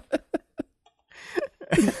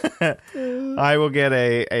 I will get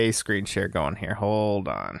a screen share going here. Hold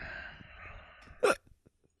on.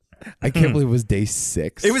 I can't believe it was day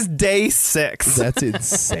 6. It was day 6. That's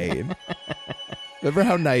insane. Remember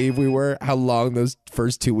how naive we were? How long those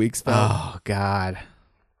first 2 weeks felt? Oh God.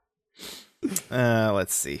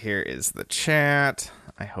 Let's see. Here is the chat.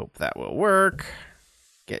 I hope that will work.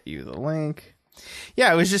 Get you the link.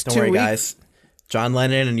 Yeah, it was just Don't 2 worry, weeks. guys. John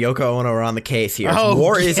Lennon and Yoko Ono are on the case here. Oh,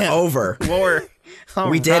 War is yeah. over. War.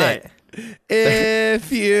 We did it.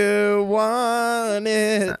 If you want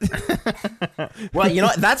it. Well, you know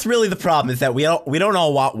what? That's really the problem, is that we don't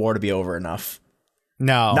all want war to be over enough.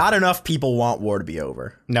 No. Not enough people want war to be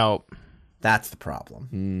over. No. That's the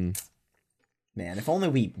problem. Man, if only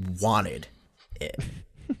we wanted it,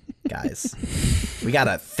 guys. We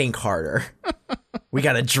gotta think harder. We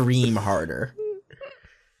gotta dream harder.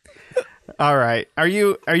 All right. Are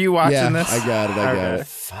you watching Yeah, this? I got it. I got it.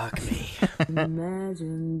 Fuck me.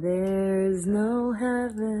 Imagine there's no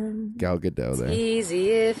heaven. Gal Gadot there. Easy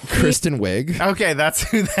if Kristen Wiig, Okay, that's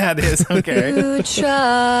who that is. Okay. you try.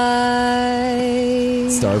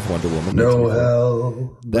 star of Wonder Woman.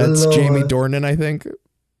 That's Jamie Dornan, I think.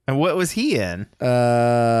 And what was he in?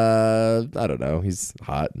 I don't know. He's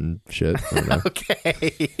hot and shit. I don't know.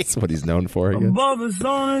 Okay. That's what he's known for, I guess. Above us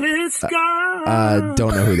only sky.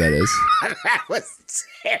 Don't know who that is. That was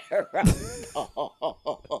terrible.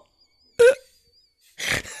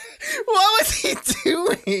 What was he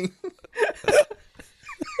doing?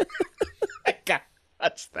 I gotta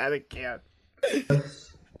watch that again.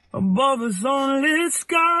 Above us only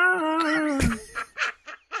sky.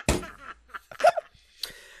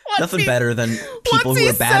 Nothing better than people who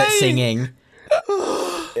are bad at singing.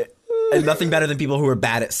 And nothing better than people who are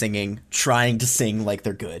bad at singing trying to sing like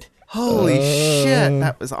they're good. Holy shit,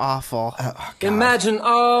 that was awful. Imagine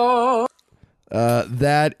all.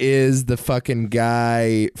 That is the fucking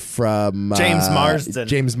guy from James Marsden.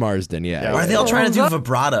 James Marsden, yeah. Why are they all trying to do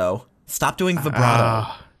vibrato? Stop doing vibrato.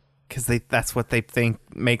 Because that's what they think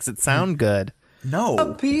makes it sound good.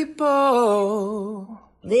 No. People.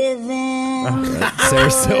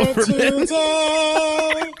 Sarah Silverman.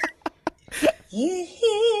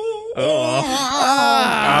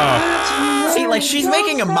 See, like, she's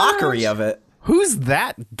making a mockery of it. Who's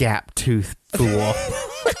that gap tooth fool?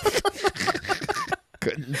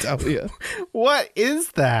 Couldn't tell you. What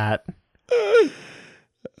is that?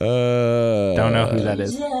 Don't know who that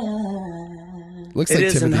is. Looks It like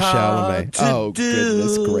isn't Timothy hard Chalamet. to Oh,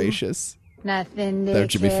 goodness gracious. Nothing That to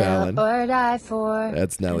Jimmy kill Fallon. or die for.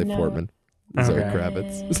 That's Natalie Portman. Zoe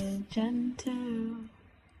Kravitz.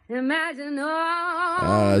 Imagine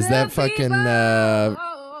all Is that fucking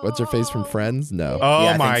what's her face from Friends? No. Oh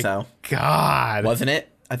Yeah, I my think so. god. Wasn't it?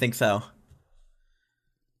 I think so.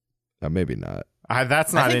 Maybe not.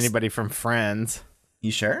 That's not think anybody from Friends.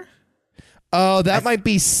 You sure? Oh, that might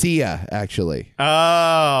be Sia, actually.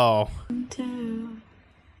 Oh.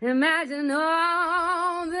 Imagine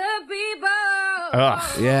all the people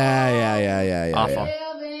Ugh. Yeah. Awful.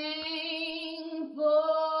 living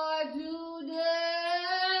for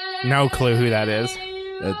today. No clue who that is.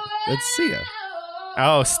 That's Sia.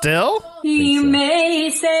 Oh, still? You so. may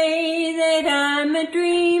say that I'm a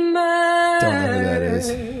dreamer, Don't know who that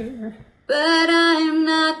is. but I'm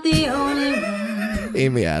not the only one.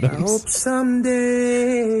 Amy Adams.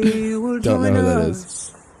 Someday you will Don't know join who that us,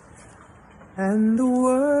 is. and the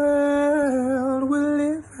world will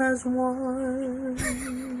live as one.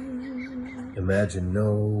 Imagine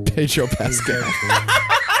no. Pedro Pascal.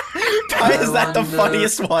 Why is that the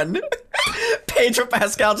funniest one? Pedro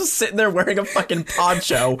Pascal just sitting there wearing a fucking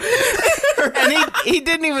poncho. And he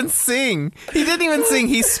didn't even sing. He didn't even sing.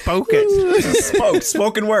 He spoke it.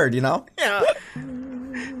 Spoken word, you know? Yeah.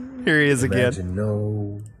 Here he is again. Imagine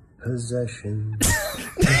no possession.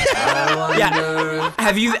 Yeah.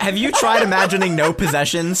 Have you tried imagining no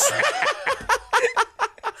possessions?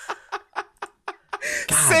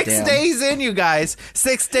 God 6 damn. days in, you guys.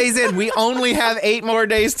 6 days in. We only have 8 more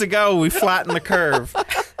days to go. We flatten the curve.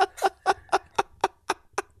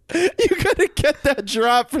 You gotta get that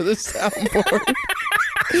drop for the soundboard.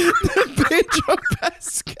 The Pedro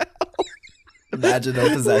Pascal. Imagine no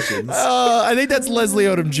possessions. I think that's Leslie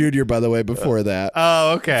Odom Jr., by the way, before that.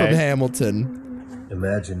 Oh, okay. From Hamilton.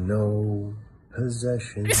 Imagine no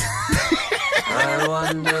possession. I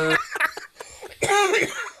wonder.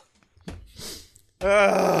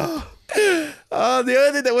 Oh, the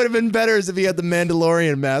other thing that would have been better is if he had the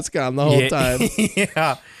Mandalorian mask on the whole time.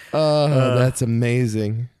 Yeah. Oh, that's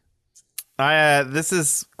amazing. This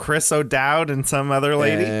is Chris O'Dowd and some other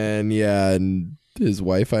lady. And his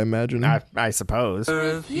wife, I imagine. I suppose.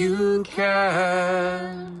 If you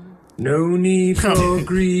can, no need for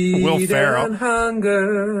greed Will Ferrell. and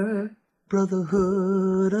hunger.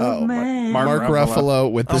 Brotherhood of man. Mark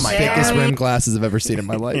Ruffalo with the my thickest God. rimmed glasses I've ever seen in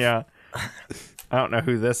my life. Yeah. I don't know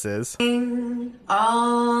who this is.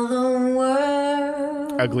 All the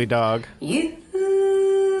world, Ugly dog. you.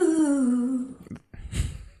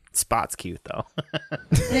 Spot's cute though.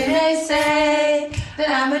 They say that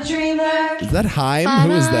I'm a dreamer. Is that Haim?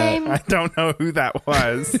 Who is that? I don't know who that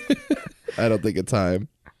was. I don't think it's Haim.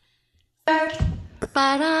 But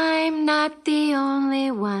I'm not the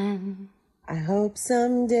only one. I hope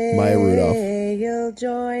someday Maya Rudolph. you'll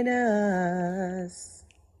join us.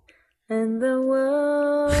 And the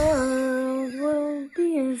world will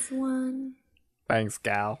be as one. Thanks,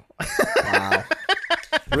 gal. Wow.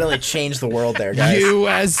 Really changed the world there, guys.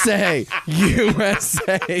 USA.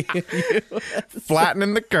 USA.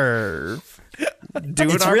 Flattening the curve.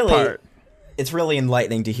 Doing It's our really- part. It's really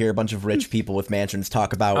enlightening to hear a bunch of rich people with mansions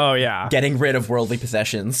talk about Oh, yeah. getting rid of worldly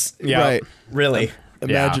possessions. Yeah. Right. Really.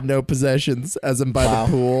 Imagine no possessions as I'm by Wow.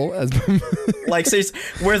 the pool. As Like, seriously,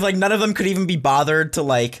 where like none of them could even be bothered to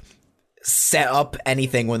like set up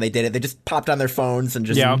anything when they did it. They just popped on their phones and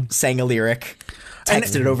just Yeah. sang a lyric,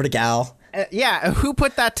 texted it over to Gal. Yeah, who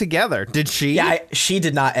put that together? Did she? Yeah, she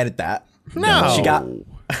did not edit that. No.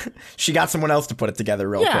 She got someone else to put it together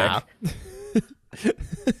real Yeah. quick.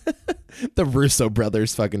 the Russo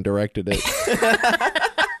brothers fucking directed it.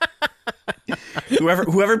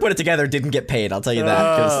 Whoever put it together didn't get paid. I'll tell you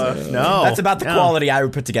that. 'Cause no. that's about the No. quality I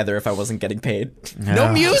would put together if I wasn't getting paid.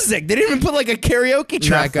 No music. They didn't even put like a karaoke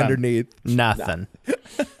track Nothing. underneath. Nothing.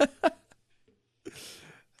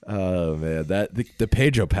 Oh man, the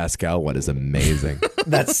Pedro Pascal one is amazing.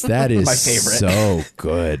 That's That is my favorite. so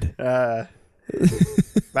good.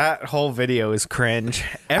 That whole video is cringe.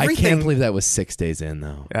 I can't believe that was 6 days in,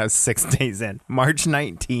 though. That was 6 days in. March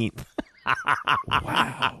 19th.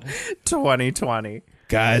 Wow. 2020.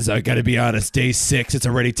 Guys, I gotta be honest. Day 6, it's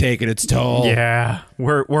already taken its toll. Yeah,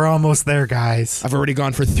 we're almost there, guys. I've already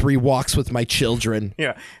gone for 3 walks with my children.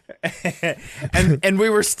 Yeah, and we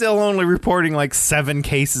were still only reporting like 7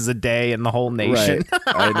 cases a day in the whole nation. Right.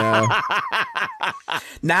 I know.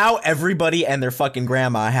 Now everybody and their fucking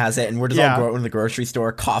grandma has it, and we're just all going to the grocery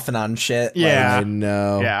store coughing on shit. Yeah, I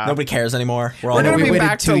know. Yeah, nobody cares anymore. We're gonna be waited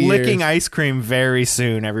back to 2 years. licking ice cream very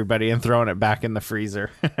soon, everybody, and throwing it back in the freezer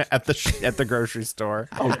at the grocery store.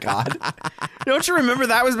 Oh God! Don't you remember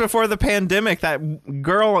that was before the pandemic? That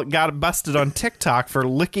girl got busted on TikTok for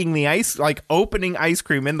licking the ice, like opening ice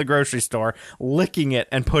cream in the grocery store, licking it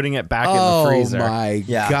and putting it back in the freezer. Oh my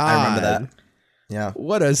Yeah, God! I remember that. Yeah.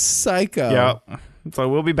 What a psycho! Yep. So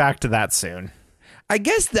we'll be back to that soon. I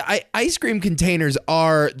guess the ice cream containers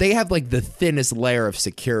they have like the thinnest layer of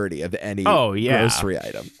security of any grocery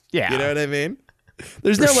item. Yeah. You know what I mean?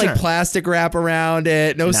 There's no like plastic wrap around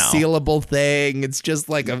it, no sealable thing. It's just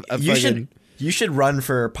like a you should run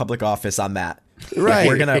for public office on that. Right.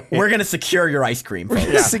 We're gonna secure your ice cream. We're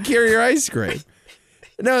gonna secure your ice cream.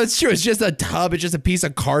 No, it's true. It's just a tub. It's just a piece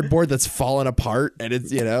of cardboard that's fallen apart, and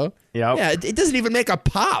it's Yep. Yeah, it doesn't even make a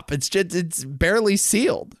pop. It's barely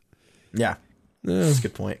sealed. Yeah, that's a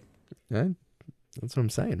good point. Yeah, that's what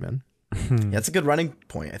I'm saying, man. Yeah, that's a good running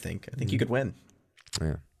point. I think you could win.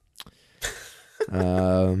 Yeah.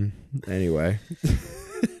 Anyway.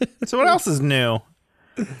 So what else is new?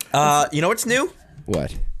 You know what's new?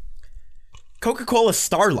 What? Coca-Cola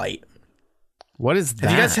Starlight. What is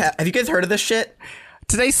that? Have you guys heard of this shit?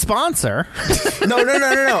 Today's sponsor. No.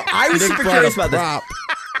 I was super curious about this.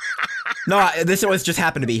 No, this was just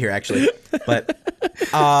happened to be here actually. But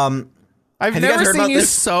I've never seen you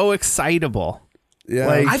so excitable. Yeah.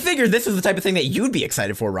 I figured this was the type of thing that you'd be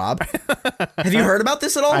excited for, Rob. Have you heard about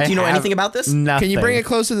this at all? Do you know anything about this? Nothing. Can you bring it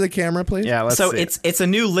closer to the camera, please? Yeah, let's see. It's a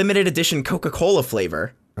new limited edition Coca-Cola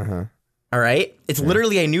flavor. Uh-huh. All right? It's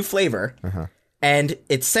literally a new flavor. Uh-huh. And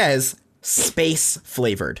it says space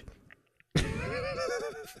flavored.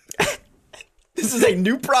 This is a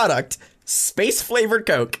new product, space flavored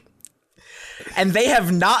Coke. And they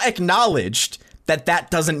have not acknowledged that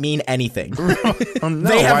doesn't mean anything. No,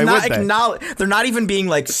 they have why not would they? acknowledged. They're not even being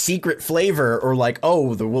like secret flavor or like,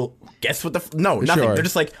 oh, guess what no, nothing. Sure.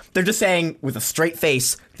 They're just saying with a straight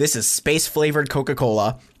face, this is space flavored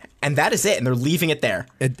Coca-Cola, and that is it. And they're leaving it there.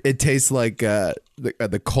 It tastes like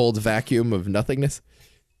the cold vacuum of nothingness.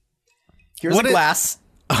 Here's a glass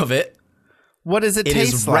of it. What does it It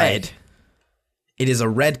taste is like? red. It is a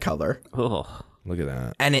red color, Ugh. Look at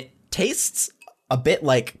that. and it tastes a bit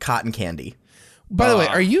like cotton candy. By the way,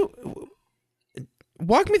 are you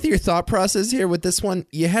walk me through your thought process here with this one?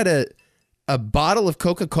 You had a bottle of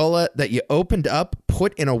Coca-Cola that you opened up,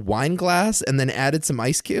 put in a wine glass, and then added some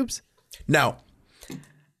ice cubes? No.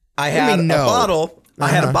 I had a bottle. I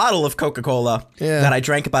had a bottle of Coca-Cola that I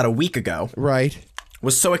drank about a week ago. Right.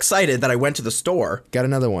 Was so excited that I went to the store Got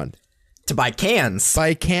another one. to buy cans.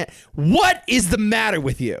 What is the matter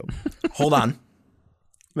with you? Hold on.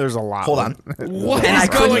 There's a lot. Hold on. What And is I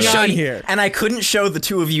couldn't going show on you, here? and I couldn't show the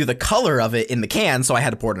two of you the color of it in the can, so I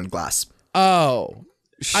had to pour it in a glass. Oh.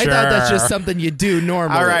 I thought that's just something you do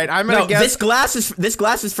normally. All right, I'm gonna guess. This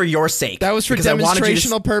glass is for your sake. That was for because I wanted you to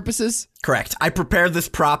demonstrational purposes? Correct. I prepared this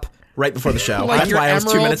prop right before the show. Like That's your why I was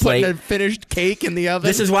 2 Emerald minutes putting late. a finished cake in the oven?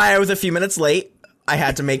 This is why I was a few minutes late. I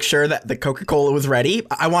had to make sure that the Coca-Cola was ready.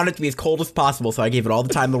 I wanted it to be as cold as possible, so I gave it all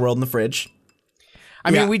the time in the world in the fridge. I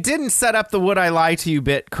mean, we didn't set up the "Would I Lie to You"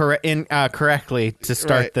 bit correctly to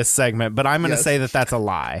start this segment, but I'm going to say that that's a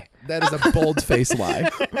lie. That is a bold-faced lie.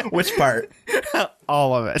 Which part?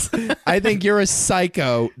 All of it. I think you're a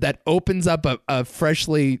psycho that opens up a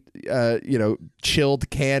freshly, chilled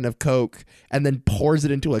can of Coke and then pours it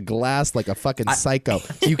into a glass like a fucking psycho.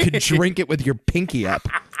 You could drink it with your pinky up.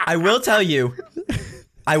 I will tell you,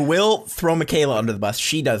 I will throw Michaela under the bus.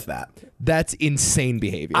 She does that. That's insane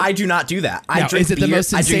behavior. I do not do that. I now, drink is it beer, the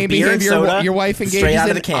most I drink insane beer and behavior soda your wife engages straight out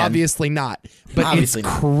of in? the can. Obviously not. But Obviously it's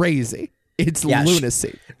not. crazy. It's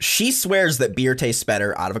lunacy. She swears that beer tastes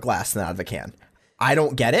better out of a glass than out of a can. I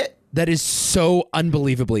don't get it. That is so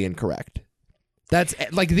unbelievably incorrect. That's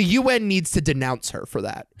like the UN needs to denounce her for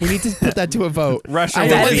that. We need to put that to a vote. Russia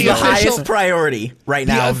That is the highest priority right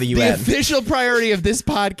now of the UN. The official priority of this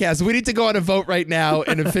podcast. We need to go on a vote right now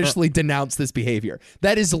and officially denounce this behavior.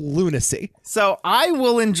 That is lunacy. So I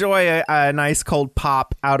will enjoy a nice cold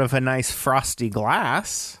pop out of a nice frosty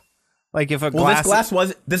glass. Like if a Well, glass.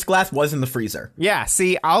 this glass was in the freezer. Yeah,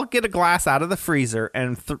 see, I'll get a glass out of the freezer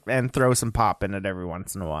and throw some pop in it every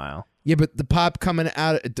once in a while. Yeah, but the pop coming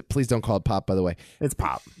out. Please don't call it pop, by the way. It's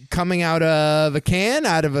pop. Coming out of a can,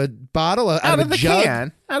 out of a bottle, out of a the jug.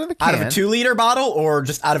 can. Out of the can. Out of a 2-liter bottle or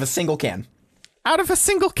just out of a single can? Out of a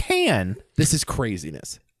single can. This is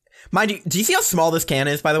craziness. Mind you, do you see how small this can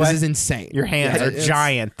is, by the way? This is insane. Your hands are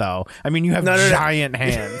giant, though. I mean, you have giant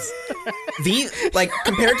hands. These, like,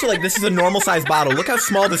 compared to, like, this is a normal size bottle. Look how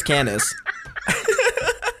small this can is.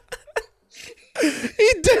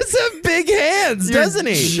 He does have big hands, doesn't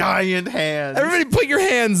he? Giant hands. Everybody put your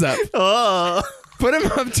hands up. Oh. Put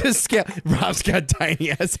him up to scale. Rob's got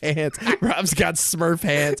tiny ass hands. Rob's got Smurf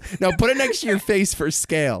hands. No, put it next to your face for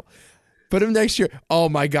scale. Put him next to your. Oh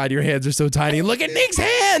my God, your hands are so tiny. Look at Nick's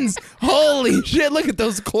hands. Holy shit! Look at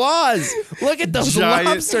those claws. Look at those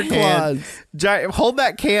lobster claws. Giant. Hold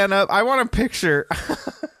that can up. I want a picture.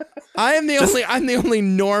 I'm the only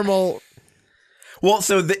normal. Well,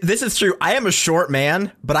 so this is true. I am a short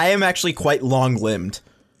man, but I am actually quite long-limbed.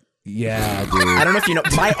 Yeah, dude. I don't know if you know.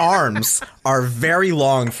 My arms are very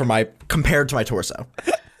long compared to my torso.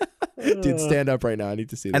 Dude, stand up right now. I need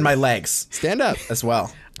to see this. And my legs. Stand up as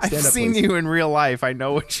well. I've seen you in real life. I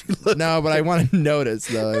know what you look. No, but I want to notice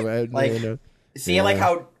though. See like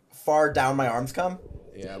how far down my arms come?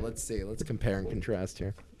 Yeah, let's see. Let's compare and contrast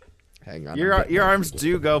here. Hang on. Your arms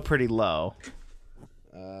do go pretty low.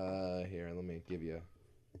 Here, let me give you.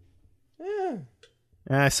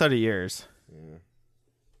 Yeah, so do yours. Yeah.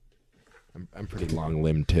 I'm pretty long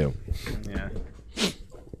limbed too. Yeah.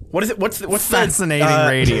 What is it? What's fascinating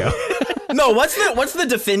radio? No, what's the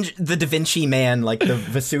Da Vinci Man, like the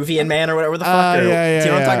Vesuvian Man or whatever the fuck? Yeah, do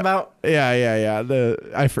you know what I'm talking about?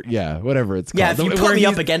 Yeah. Whatever it's called. Yeah, if you put me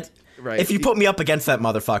up against, right. If you put me up against that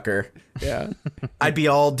motherfucker, yeah, I'd be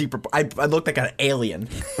all deeper. I look like an alien.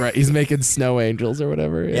 Right, he's making snow angels or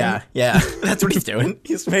whatever. Yeah, that's what he's doing.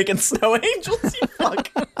 He's making snow angels. You fuck.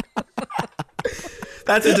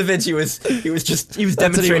 That's what Da Vinci was. He was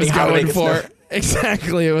demonstrating how to make a snow.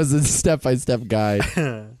 Exactly, it was a step-by-step guide.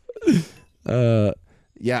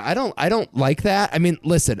 Yeah, I don't like that. I mean,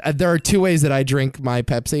 listen, there are two ways that I drink my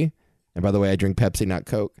Pepsi. And by the way, I drink Pepsi, not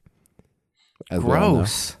Coke.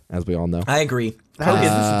 Gross. As we all know. I agree. Coke is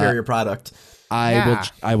the superior product.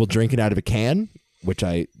 I will drink it out of a can, which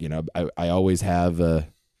I always have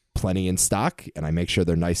plenty in stock, and I make sure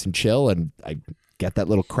they're nice and chill, and I get that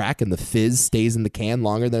little crack, and the fizz stays in the can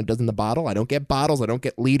longer than it does in the bottle. I don't get bottles. I don't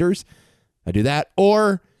get liters. I do that.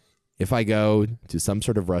 Or if I go to some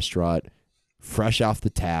sort of restaurant, fresh off the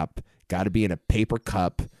tap, got to be in a paper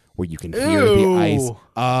cup where you can hear the ice.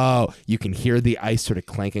 Oh, you can hear the ice sort of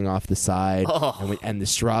clanking off the side, and the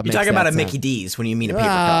straw. You're talking about a Mickey D's when you mean a paper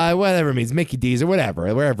cup. Whatever it means, Mickey D's or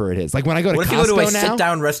whatever, wherever it is. Like when I go to Costco now. What if you go to a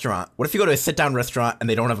sit-down restaurant? What if you go to a sit-down restaurant and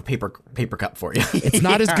they don't have a paper cup for you? It's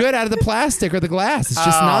not as good out of the plastic or the glass. It's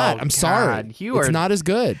just not. I'm sorry. It's not as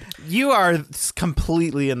good. You are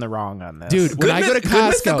completely in the wrong on this. Dude, when I go to Costco.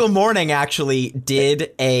 Good Mythical Morning actually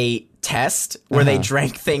did a test where they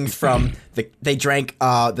drank things from they drank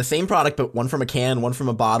the same product, but one from a can, one from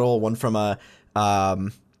a bottle, one from a I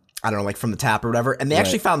don't know, like from the tap or whatever, and they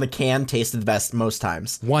actually found the can tasted the best most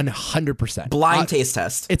times. 100%. Blind taste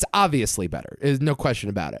test. It's obviously better. There's no question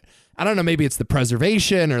about it. I don't know, maybe it's the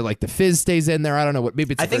preservation or like the fizz stays in there. I don't know what.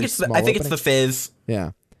 Maybe it's I think it's the fizz.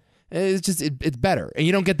 Yeah. It's just it's better, and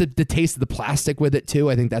you don't get the taste of the plastic with it too.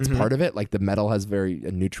 I think that's part of it. Like the metal has a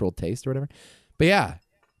neutral taste or whatever. But yeah,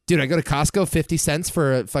 dude, I go to Costco, 50 cents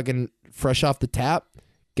for a fucking fresh off the tap.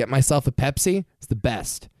 Get myself a Pepsi. It's the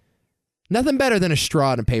best. Nothing better than a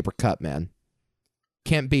straw in a paper cup, man.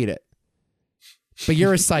 Can't beat it. But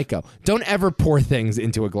you're a psycho. Don't ever pour things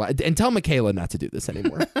into a glass. And tell Michaela not to do this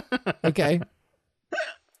anymore. Okay?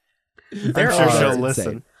 I'm sure she'll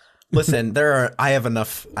listen. Listen, I have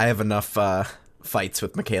enough fights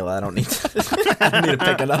with Michaela. I don't need to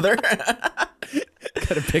pick another.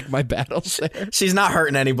 Gotta pick my battles there. She's not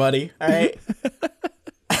hurting anybody, all right?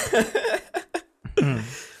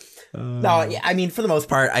 No, I mean, for the most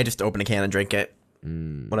part, I just open a can and drink it.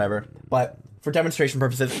 Whatever. But for demonstration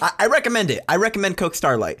purposes, I recommend it. I recommend Coke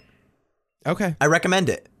Starlight. Okay. I recommend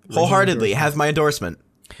it. Wholeheartedly. It has my endorsement.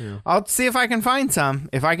 Yeah. I'll see if I can find some.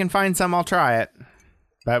 If I can find some, I'll try it.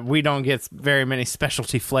 But we don't get very many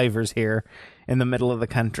specialty flavors here in the middle of the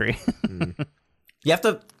country. You have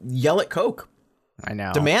to yell at Coke. I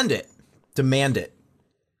know. Demand it. Demand it.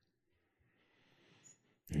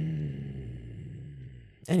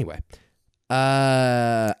 Anyway,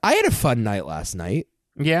 I had a fun night last night.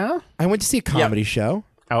 Yeah? I went to see a comedy show.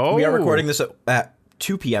 Oh. We are recording this at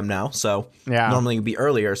 2 p.m. now, so yeah. Normally it would be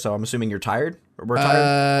earlier, so I'm assuming you're tired? We're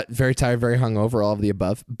tired. Very tired, very hungover, all of the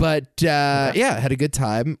above. But yeah, had a good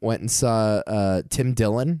time. Went and saw Tim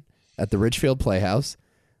Dillon at the Ridgefield Playhouse,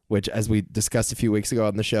 which, as we discussed a few weeks ago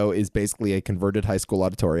on the show, is basically a converted high school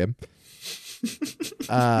auditorium.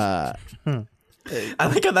 I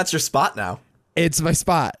like how that's your spot now. It's my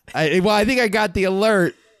spot. I think I got the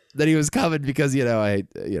alert that he was coming because I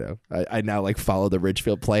now like follow the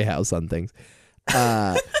Ridgefield Playhouse on things.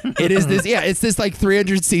 It is this, it's this like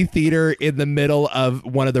 300-seat theater in the middle of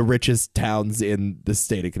one of the richest towns in the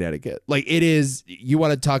state of Connecticut. Like, it is. You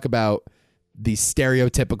want to talk about the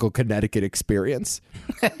stereotypical Connecticut experience?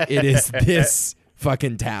 It is this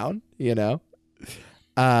fucking town. It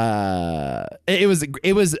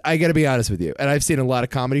was. I got to be honest with you, and I've seen a lot of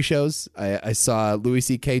comedy shows. I saw Louis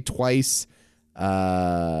C.K. twice.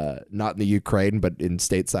 Not in the Ukraine, but in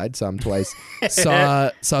stateside. Saw him twice.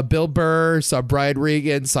 saw Bill Burr. Saw Brian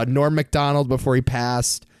Regan. Saw Norm Macdonald before he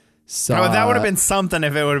passed. That would have been something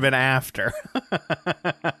if it would have been after.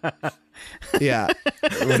 Yeah,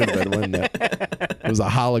 it would have been, wouldn't it? It was a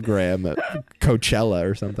hologram at Coachella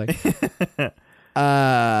or something.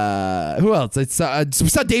 Who else? We saw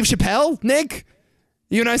Dave Chappelle. Nick,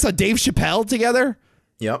 you and I saw Dave Chappelle together.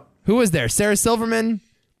 Yep. Who was there? Sarah Silverman,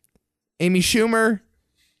 Amy Schumer.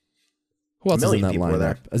 Who else is in that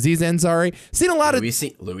lineup? Aziz Ansari. Seen a lot of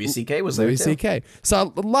Louis C.K. was there. Louis C.K.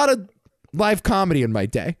 Saw a lot of live comedy in my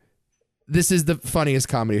day. This is the funniest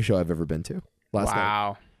comedy show I've ever been to. Last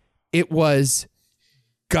night. It was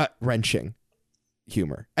gut-wrenching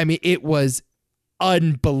humor. I mean, it was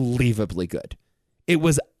unbelievably good. It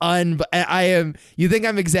was you think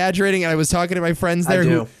I'm exaggerating? And I was talking to my friends there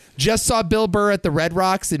who just saw Bill Burr at the Red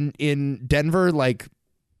Rocks in Denver like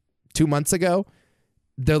 2 months ago.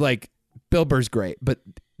 They're like, Bill Burr's great, but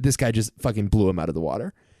this guy just fucking blew him out of the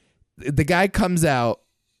water. The guy comes out.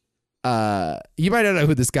 You might not know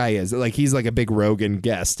who this guy is. Like, he's like a big Rogan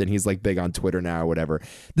guest, and he's like big on Twitter now or whatever.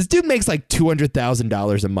 This dude makes like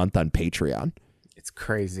 $200,000 a month on Patreon. It's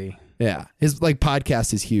crazy. Yeah, his like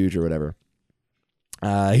podcast is huge or whatever.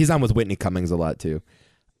 He's on with Whitney Cummings a lot too.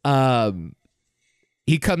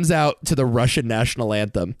 He comes out to the Russian national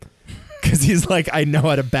anthem because he's like, I know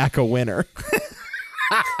how to back a winner.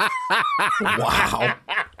 Wow.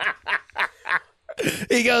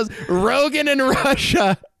 He goes, Rogan in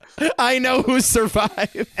Russia. I know who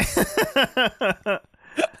survived.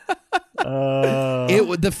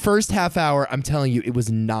 The first half hour, I'm telling you, it was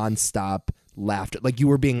nonstop laughter. Like, you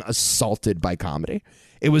were being assaulted by comedy.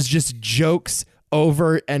 It was just jokes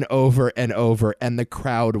over and over and over, and the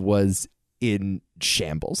crowd was in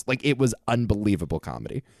shambles. Like, it was unbelievable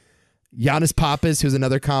comedy. Giannis Pappas, who's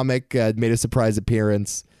another comic, made a surprise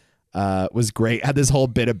appearance. Was great. Had this whole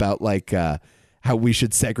bit about like how we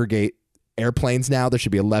should segregate airplanes now. There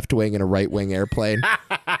should be a left wing and a right wing airplane.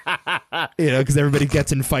 Because everybody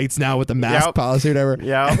gets in fights now with the mask policy or whatever.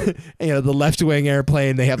 Yeah. The left wing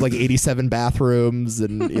airplane, they have like 87 bathrooms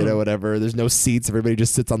and whatever. There's no seats. Everybody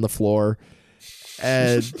just sits on the floor.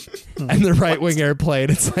 And the right wing airplane,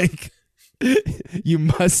 it's like you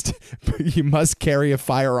must carry a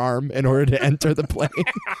firearm in order to enter the plane.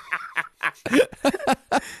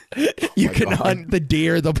 You can hunt the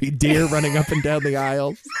deer. There'll be deer running up and down the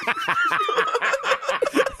aisles.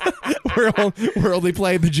 We're only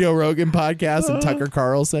playing the Joe Rogan podcast and Tucker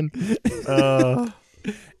Carlson.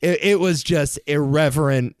 It was just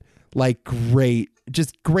irreverent, like great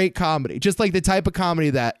comedy. Just like the type of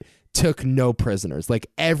comedy that took no prisoners. Like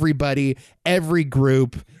everybody, every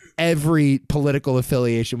group, every political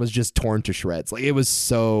affiliation was just torn to shreds. Like it was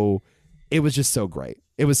just so great.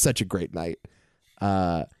 It was such a great night.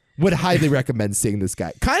 Would highly recommend seeing this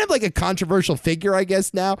guy. Kind of like a controversial figure, I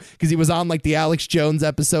guess, now, because he was on like the Alex Jones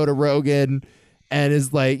episode of Rogan and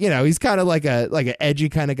is like, he's kind of like an edgy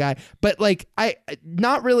kind of guy, but like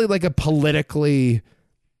not really like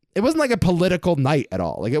it wasn't like a political night at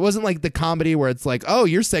all. Like it wasn't like the comedy where it's like, oh,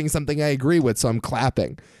 you're saying something I agree with, so I'm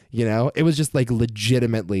clapping. It was just like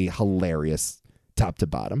legitimately hilarious top to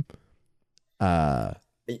bottom. I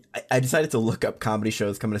decided to look up comedy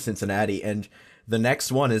shows coming to Cincinnati, and the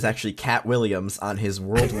next one is actually Cat Williams on his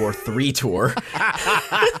World War III tour.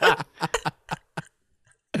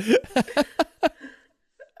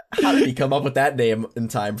 How did he come up with that name in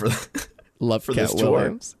time for Love for Cat this tour?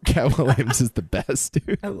 Williams. Cat Williams is the best,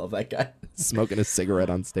 dude. I love that guy. Smoking a cigarette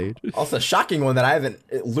on stage. Also, shocking one that I haven't.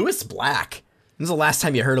 Louis Black. When's the last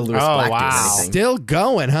time you heard of Louis Black doing anything? Still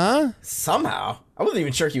going, huh? Somehow. I wasn't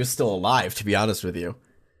even sure he was still alive, to be honest with you.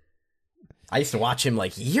 I used to watch him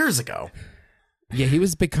like years ago. Yeah, he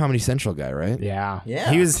was a big Comedy Central guy, right? Yeah.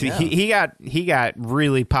 Yeah. He was. Yeah. He got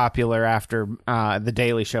really popular after the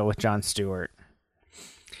Daily Show with Jon Stewart.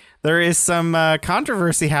 There is some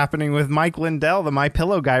controversy happening with Mike Lindell, the My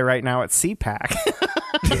Pillow guy, right now at CPAC.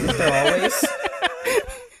 Isn't there always?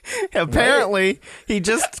 Apparently, he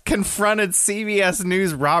just confronted CBS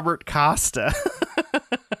News' Robert Costa.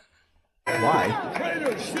 Why?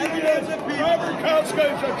 Robert Costa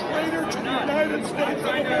is a traitor to the United States of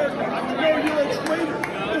America. No, you're a traitor.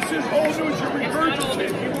 This is old news you're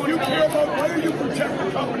regurgitating. You care about why you protect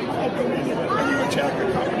a company called Dominion and you attack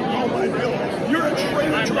a company called My Pillow. You're a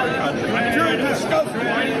traitor to our country. You're a disgusting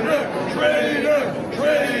traitor.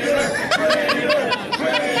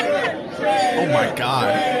 Oh my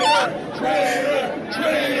God. Traitor.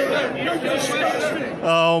 You're disgusting.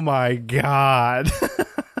 Oh my God.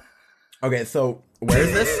 Okay, so where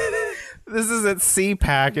is this? This is at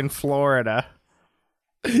CPAC in Florida.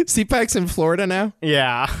 CPAC's in Florida now?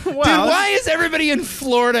 Yeah. Well, Dude, why is everybody in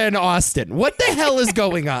Florida and Austin? What the hell is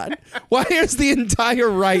going on? Why is the entire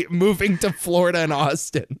right moving to Florida and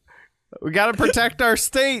Austin? we got to protect our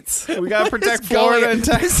states. We got to protect Florida and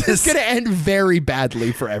Texas. This is going to end very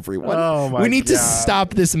badly for everyone. Oh my we need to God.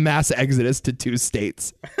 stop this mass exodus to 2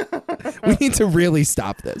 states. We need to really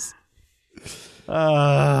stop this.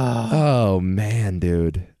 Oh, man,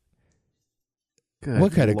 dude.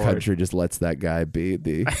 What kind of country just lets that guy be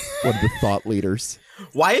one of the thought leaders?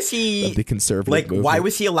 Why is he of the conservative movement? Why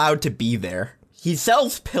was he allowed to be there? He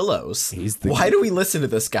sells pillows. Why do we listen to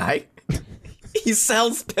this guy? He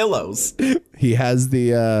sells pillows. He has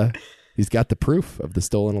he's got the proof of the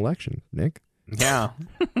stolen election, Nick. Yeah.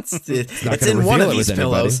 It's in one of these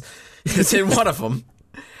pillows. It's in one of them.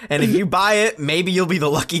 And if you buy it, maybe you'll be the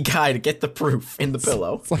lucky guy to get the proof in the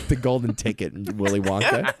pillow. It's like the golden ticket in Willy Wonka.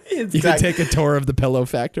 Yeah, exactly. You can take a tour of the pillow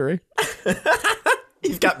factory.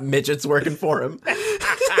 He's got midgets working for him.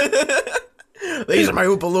 These are my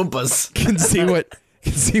Oompa Loompas.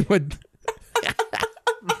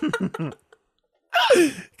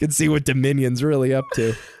 Can see what Dominion's really up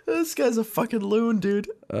to. This guy's a fucking loon, dude.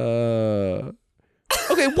 Okay,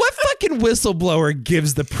 what fucking whistleblower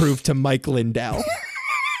gives the proof to Mike Lindell?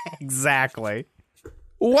 Exactly.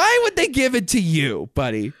 Why would they give it to you,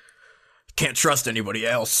 buddy? Can't trust anybody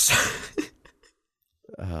else.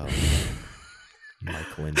 Oh,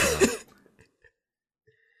 Mike Lindell.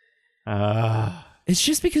 It's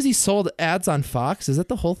just because he sold ads on Fox? Is that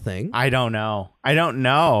the whole thing? I don't know. I don't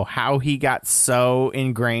know how he got so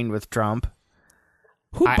ingrained with Trump.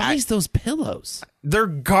 Who buys those pillows? They're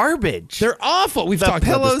garbage. They're awful. We've talked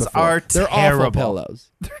about this before. Are They're terrible. awful pillows.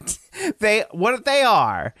 What they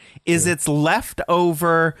are is it's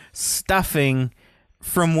leftover stuffing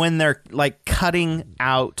from when they're like cutting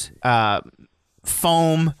out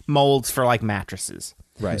foam molds for like mattresses.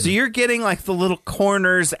 Right. So you're getting like the little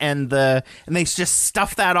corners and they just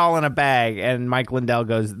stuff that all in a bag. And Mike Lindell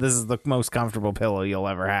goes, "This is the most comfortable pillow you'll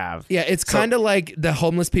ever have." Yeah, it's kind of like the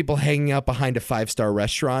homeless people hanging out behind a 5-star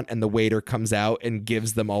restaurant, and the waiter comes out and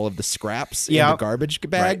gives them all of the scraps in the garbage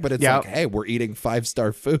bag. Right. But it's like, hey, we're eating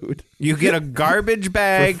 5-star food. You get a garbage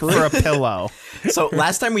bag for a pillow. So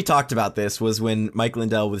last time we talked about this was when Mike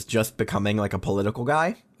Lindell was just becoming like a political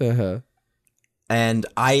guy. Uh-huh. And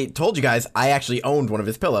I told you guys I actually owned one of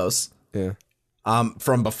his pillows. Yeah.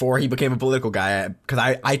 From before he became a political guy, because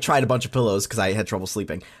I tried a bunch of pillows because I had trouble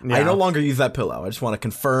sleeping. Yeah. I no longer use that pillow. I just want to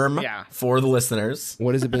confirm for the listeners.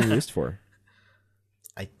 What is it being used for?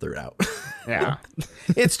 I threw it out. Yeah.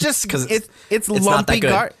 It's just because it's not lumpy.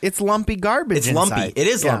 that good. It's lumpy garbage. It's inside. lumpy. It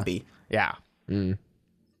is lumpy. Yeah.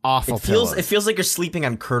 Awful. It feels like you're sleeping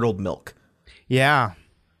on curdled milk. Yeah.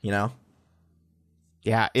 You know.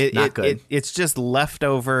 Yeah, Not good. It's just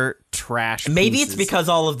leftover trash. Maybe pieces. it's because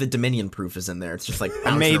all of the Dominion proof is in there. It's just like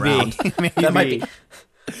bouncing around. Maybe. That might be.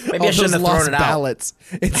 Maybe I shouldn't have thrown it out. Ballots.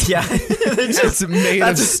 It's, Yeah, it's made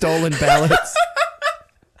of stolen ballots.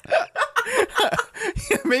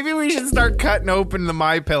 Maybe we should start cutting open the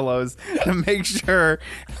My Pillows to make sure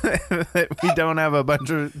that we don't have a bunch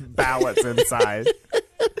of ballots inside.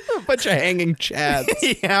 A bunch of hanging chads.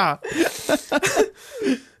 Yeah.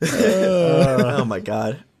 Oh my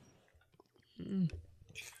god. This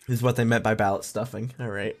is what they meant by ballot stuffing. All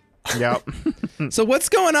right. Yep. So what's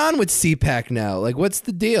going on with CPAC now? Like, what's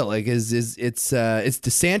the deal? Like, it's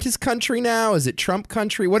DeSantis country now? Is it Trump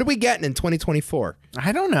country? What are we getting in 2024?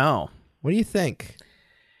 I don't know. What do you think?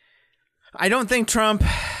 I don't think Trump.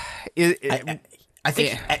 I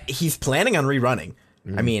think he's planning on rerunning.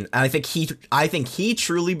 I mean, I think he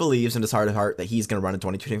truly believes in his heart of heart that he's going to run in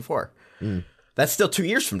 2024. That's still 2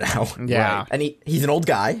 years from now. Yeah. Right? And he's an old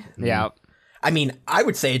guy. Yeah. I mean, I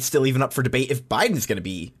would say it's still even up for debate if Biden's going to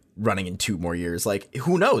be running in 2 more years. Like,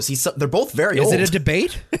 who knows? They're both very old. Is it a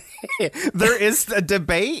debate? There is a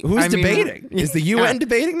debate. Who's debating? Is the UN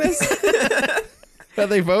debating this? Are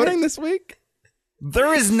they voting this week?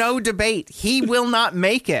 There is no debate. He will not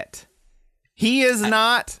make it. He is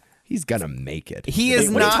not. He's gonna make it. He is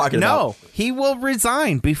What are you not. talking No, about? he will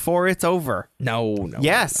resign before it's over. No.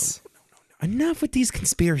 Yes. No. Enough with these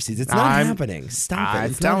conspiracies. It's not happening. Stop it.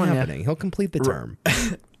 I'm It's not telling you. happening. He'll complete the term.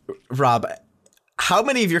 Rob, how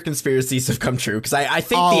many of your conspiracies have come true? Because I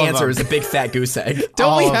think All the of answer them. is a big fat goose egg.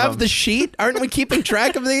 Don't we All of have them. the sheet? Aren't we keeping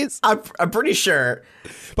track of these? I'm pretty sure.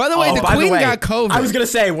 By the way, the By Queen way, got COVID. I was gonna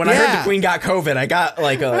say when I heard Yeah. the Queen got COVID, I got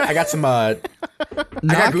I got some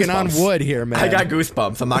knocking on goosebumps. wood here, man. I got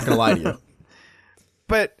goosebumps. I'm not gonna lie to you.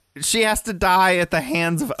 But she has to die at the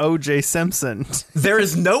hands of O.J. Simpson. There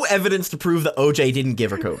is no evidence to prove that OJ didn't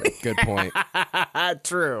give her COVID. Good point.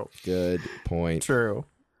 True. Good point. True.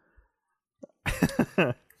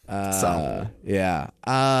 Yeah.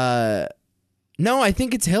 No, I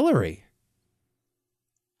think it's Hillary.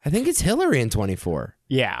 I think it's Hillary in 24.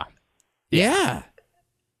 Yeah. Yeah.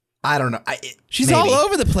 I don't know. She's maybe. all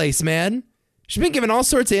over the place, man. She's been giving all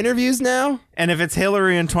sorts of interviews now. And if it's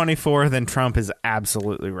Hillary in 24, then Trump is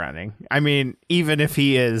absolutely running. I mean, even if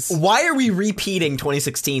he is. Why are we repeating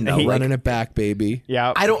 2016 though? Running it back, baby.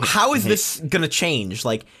 Yeah. I don't. How is this gonna change?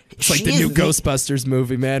 Like, It's like the new Ghostbusters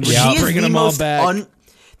movie, man. We're She is bringing the them all most back.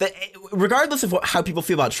 regardless of how people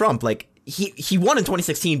feel about Trump, like he won in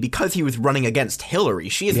 2016 because he was running against Hillary.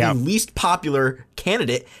 She is the least popular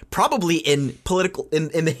candidate probably in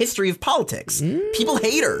the history of politics. People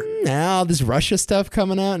hate her. Now this Russia stuff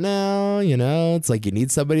coming out now, you know, it's like you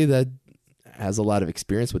need somebody that has a lot of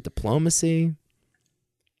experience with diplomacy.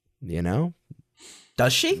 You know,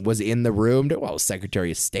 does she? Was in the room. Well,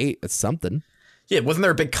 Secretary of State. That's something. Yeah, wasn't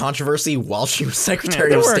there a big controversy while she was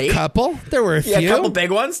Secretary of There were State? a couple. There were a few. Yeah, a couple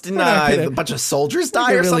big ones. Didn't a bunch of soldiers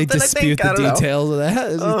die or really something? dispute I think. the details of that.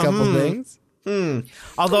 There's a couple things.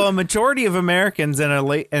 Although a majority of Americans in a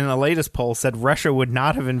latest poll said Russia would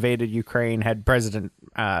not have invaded Ukraine had President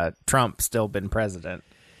Trump still been president.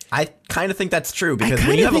 I kind of think that's true because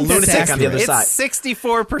when you have a lunatic on the other side. It's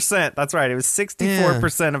 64%. That's right. It was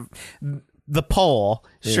 64% of the poll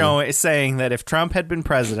saying that if Trump had been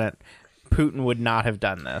president, Putin would not have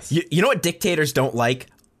done this. You know what dictators don't like?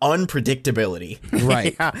 Unpredictability.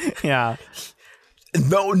 Right. Yeah.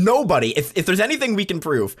 No, nobody. If there's anything we can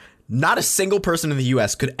prove, not a single person in the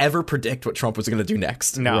U.S. could ever predict what Trump was going to do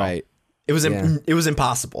next. No. Right. It was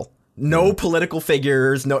impossible. No political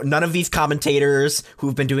figures, none of these commentators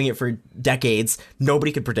who've been doing it for decades.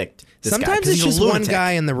 Nobody could predict this guy. Sometimes 'Cause it's he's a just one lunatic.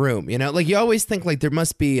 guy in the room, you know? Like you always think like there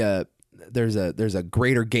must be there's a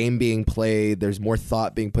greater game being played, there's more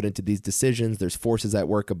thought being put into these decisions, there's forces at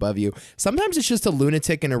work above you. Sometimes it's just a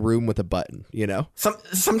lunatic in a room with a button, you know?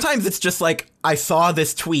 Sometimes it's just like, I saw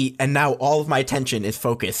this tweet and now all of my attention is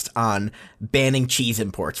focused on banning cheese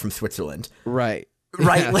imports from Switzerland. Right.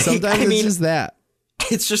 Right? Yeah, Like, sometimes I it's mean, just that.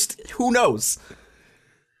 It's just, who knows?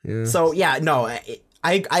 Yeah. So, yeah, no,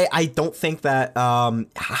 I don't think that,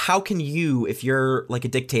 how can you, if you're like a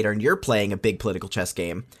dictator and you're playing a big political chess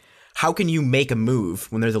game, how can you make a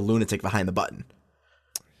move when there's a lunatic behind the button?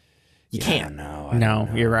 You can't. No,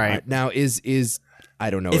 you're right. Now is I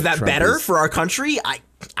don't know. Is if that Trump better is- for our country?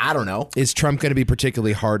 I don't know. Is Trump going to be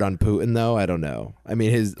particularly hard on Putin though? I don't know. I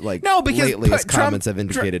mean, his like No, because lately his Trump- comments have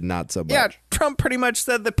indicated not so much. Yeah, Trump pretty much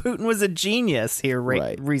said that Putin was a genius here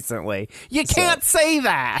recently. You can't say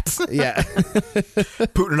that. Yeah.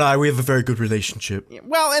 Putin and we have a very good relationship.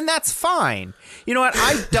 Well, and that's fine. You know what?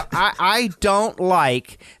 I don't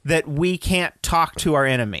like that we can't talk to our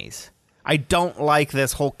enemies. I don't like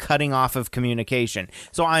this whole cutting off of communication.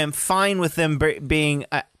 So I am fine with them being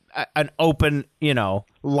an open,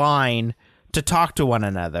 line to talk to one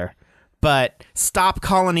another. But stop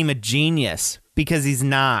calling him a genius because he's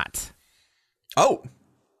not. Oh.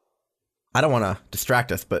 I don't want to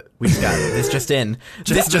distract us, but we just got this just in.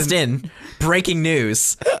 This just in. Breaking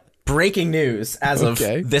news. Breaking news as of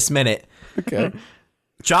this minute. Okay.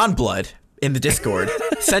 John Blood in the Discord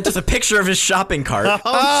sent us a picture of his shopping cart.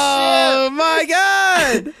 Oh my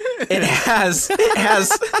God! It has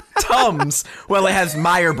Tums. Well, it has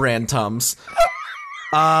Meyer brand Tums.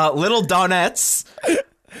 Little donuts.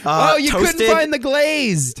 You couldn't find the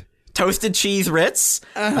glazed. Toasted cheese Ritz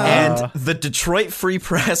and the Detroit Free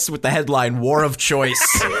Press with the headline "War of Choice,"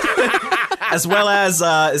 as well as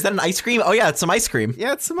is that an ice cream? Oh yeah, it's some ice cream.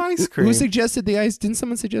 Yeah, it's some ice cream. Who suggested the ice? Didn't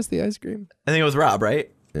someone suggest the ice cream? I think it was Rob,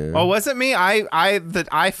 right? Oh, was it me?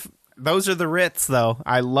 Those are the Ritz, though.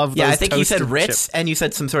 I love those. Yeah, I think you said toasted Ritz chips. and you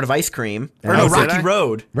said some sort of ice cream. Or Oh, no, did Rocky I?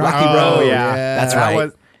 Road. Rocky Oh, Road. yeah. That's That right.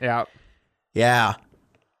 was- yeah. Yeah.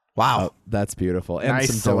 Wow. Oh, that's beautiful. And Nice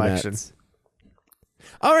some selection. donuts.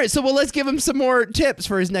 All right, let's give him some more tips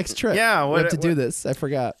for his next trip. Yeah, we have to do this. I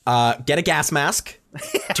forgot. Get a gas mask.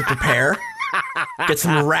 to prepare. Get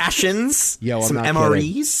some rations, Yo, I'm some not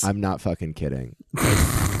MREs. kidding. I'm not fucking kidding.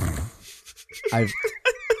 I've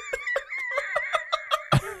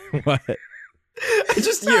what? It's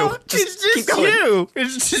just you. Keep going. you.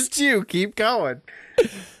 It's just you. Keep going.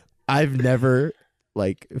 I've never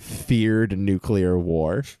like feared nuclear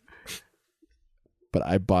war, but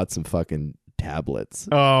I bought some fucking tablets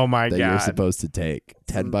Oh my that god. you're supposed to take.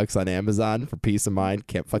 $10 on Amazon for peace of mind.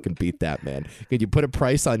 Can't fucking beat that, man. Could you put a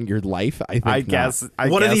price on your life? I think I not. guess.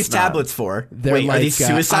 What are guess these not. tablets for? They're Wait, are like, these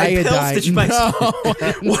suicide pills? iodine. Did you buy? No.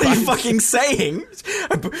 What are you fucking saying?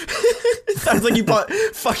 It sounds like you bought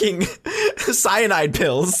fucking cyanide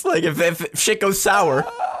pills. Like if shit goes sour.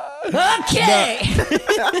 Okay.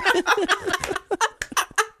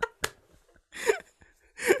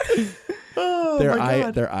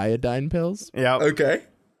 They're iodine pills. Yeah. Okay.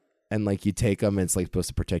 And like you take them and it's like supposed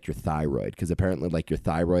to protect your thyroid because apparently like your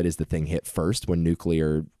thyroid is the thing hit first when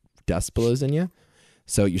nuclear dust blows in you.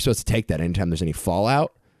 So you're supposed to take that anytime there's any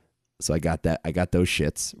fallout. So I got that. I got those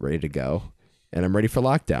shits ready to go and I'm ready for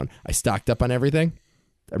lockdown. I stocked up on everything.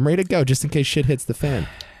 I'm ready to go just in case shit hits the fan.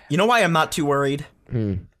 You know why I'm not too worried?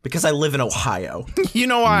 Because I live in Ohio. You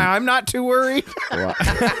know why I'm not too worried?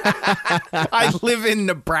 I live in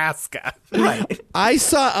Nebraska. Right. I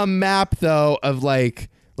saw a map though of like,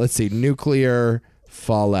 let's see, nuclear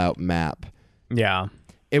fallout map. Yeah.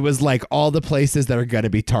 It was like all the places that are going to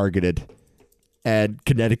be targeted and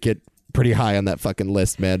Connecticut pretty high on that fucking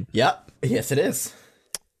list, man. Yep. Yes, it is.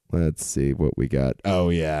 Let's see what we got. Oh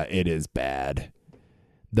yeah, it is bad.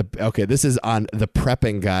 Okay, this is on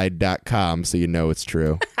thepreppingguide.com, so you know it's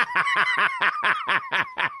true.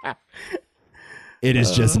 It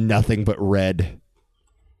is just nothing but red.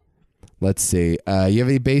 Let's see. You have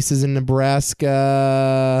any bases in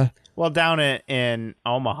Nebraska? Well, down in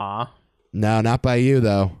Omaha. No, not by you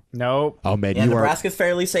though. Nope. Oh man, Yeah, you Nebraska's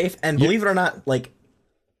fairly safe, and believe it or not, like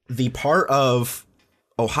the part of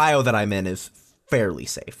Ohio that I'm in is fairly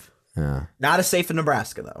safe. Yeah. Not as safe in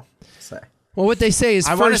Nebraska though. Say. Well, what they say is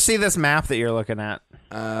I want to see this map that you're looking at.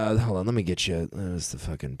 Hold on, let me get you. That's the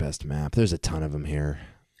fucking best map. There's a ton of them here.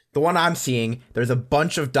 The one I'm seeing, there's a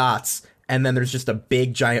bunch of dots, and then there's just a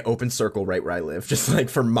big giant open circle right where I live, just like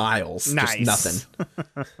for miles. Nice. Just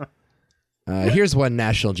nothing. Here's one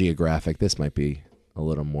National Geographic. This might be a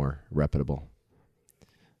little more reputable.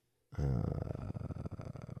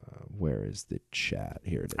 Where is the chat?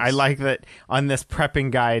 Here it is. I like that on this prepping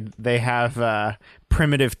guide, they have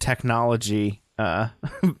primitive technology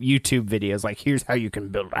YouTube videos. Like, here's how you can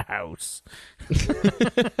build a house.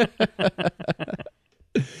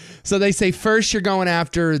 So they say first you're going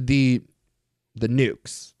after the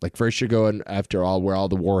nukes. Like first you're going after where all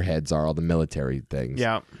the warheads are, all the military things.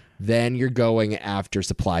 Yeah. Then you're going after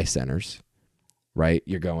supply centers, right?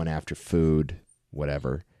 You're going after food,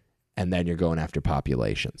 whatever. And then you're going after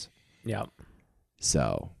populations. Yeah.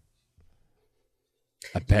 So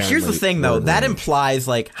apparently, Here's the thing though, we're that wrong. implies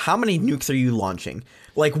like how many nukes are you launching?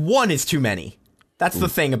 Like one is too many. That's the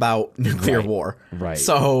thing about nuclear war. Right.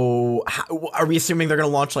 So are we assuming they're going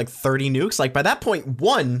to launch like 30 nukes? Like by that point,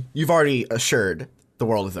 one, you've already assured the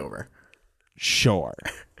world is over. Sure.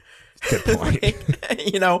 Good point.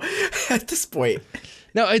 You know, at this point.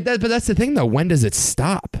 No, but that's the thing though. When does it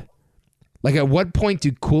stop? Like at what point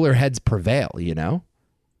do cooler heads prevail, you know?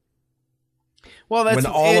 Well, that's when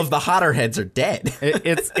all of the hotter heads are dead.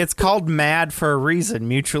 It's called MAD for a reason,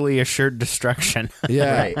 mutually assured destruction.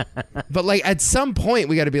 Yeah. Right. But like at some point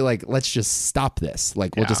we got to be like, let's just stop this.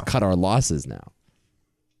 Like we'll just cut our losses now.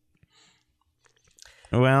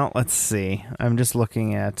 Well, let's see. I'm just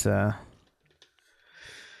looking at the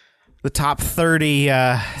top 30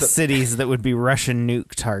 cities that would be Russian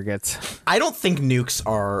nuke targets. I don't think nukes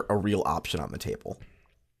are a real option on the table.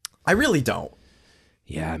 I really don't.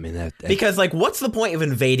 Yeah, I mean that because like what's the point of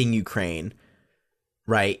invading Ukraine,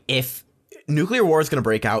 right? If nuclear war is going to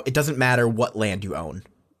break out, it doesn't matter what land you own.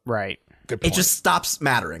 Right. Good point. It just stops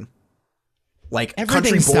mattering. Like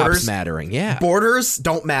everything country borders stops mattering. Yeah. Borders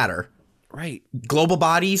don't matter. Right. Global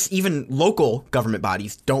bodies, even local government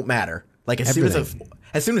bodies don't matter. Like as soon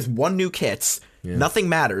as one nuke hits, nothing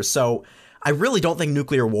matters. So I really don't think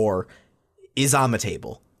nuclear war is on the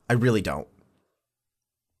table. I really don't.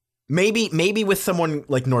 Maybe with someone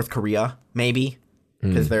like North Korea, maybe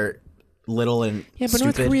because they're little and but stupid.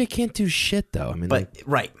 North Korea can't do shit though. I mean, but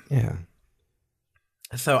right, yeah.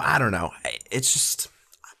 So I don't know. It's just,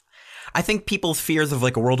 I think people's fears of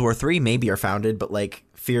like a World War III maybe are founded, but like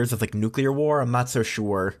fears of like nuclear war, I'm not so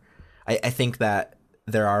sure. I think that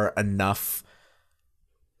there are enough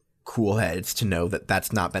cool heads to know that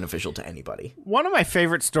that's not beneficial to anybody. One of my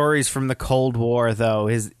favorite stories from the Cold War, though,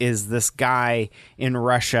 is this guy in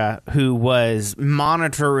Russia who was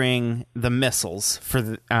monitoring the missiles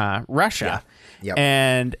for Russia. Yeah. Yep.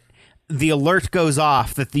 And the alert goes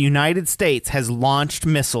off that the United States has launched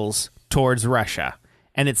missiles towards Russia.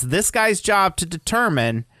 And it's this guy's job to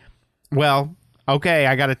determine, well, okay,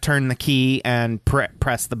 I got to turn the key and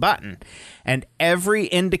press the button. And every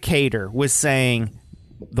indicator was saying,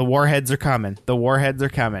 the warheads are coming. The warheads are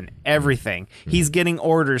coming. Everything. He's getting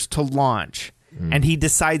orders to launch, and he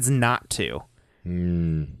decides not to.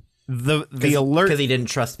 The alert, because he didn't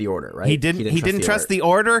trust the order, right? He didn't trust the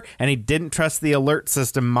order, and he didn't trust the alert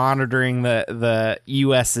system monitoring the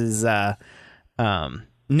U.S.'s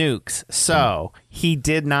nukes. So he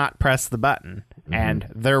did not press the button, and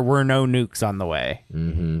there were no nukes on the way.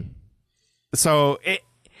 So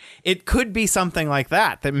it could be something like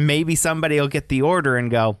that maybe somebody will get the order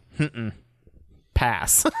and go,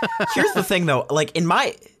 pass. Here's the thing, though. Like,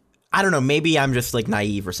 I don't know, maybe I'm just, like,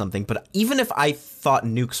 naive or something, but even if I thought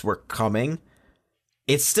nukes were coming,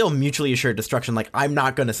 it's still mutually assured destruction. Like, I'm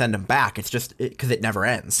not going to send them back. It's just because it never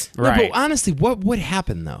ends. Right. No, but honestly, what would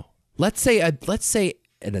happen, though? Let's say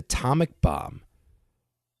an atomic bomb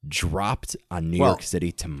dropped on New York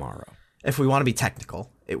City tomorrow. If we want to be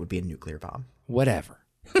technical, it would be a nuclear bomb. Whatever.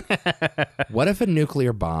 What if a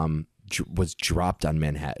nuclear bomb was dropped on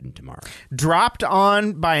Manhattan tomorrow? Dropped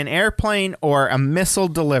on by an airplane or a missile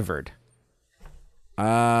delivered?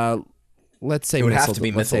 Let's say it would missile. Have to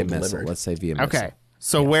be let's missile say delivered. missile. Let's say via missile. Okay.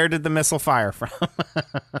 So where did the missile fire from?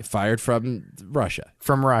 It fired from Russia.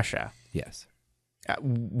 From Russia. Yes.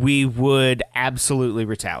 We would absolutely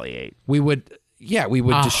retaliate. We would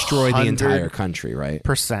destroy the entire country, right?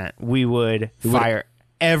 We would fire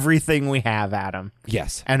everything we have at them.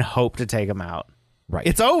 Yes. And hope to take them out. Right.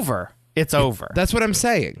 It's over. It's over. That's what I'm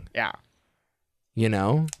saying. Yeah. You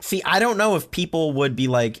know? See, I don't know if people would be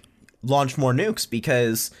like, launch more nukes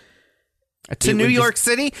because... To New York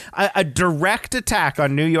City? A direct attack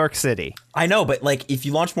on New York City. I know, but like, if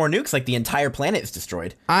you launch more nukes, like, the entire planet is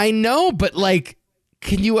destroyed. I know, but like,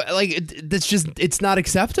 can you, like, it's not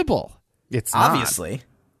acceptable. It's obviously. Not.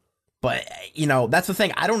 But, you know, that's the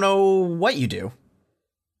thing. I don't know what you do.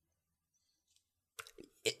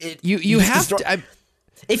 You have to.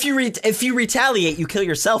 If you retaliate, you kill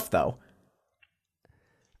yourself, though.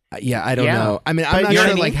 Yeah, I don't know. I mean, I'm not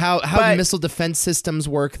sure like how missile defense systems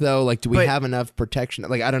work, though. Like, do we have enough protection?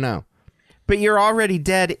 Like, I don't know. But you're already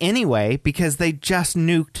dead anyway because they just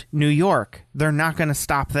nuked New York. They're not going to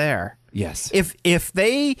stop there. Yes. If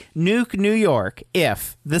they nuke New York,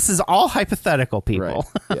 this is all hypothetical, people.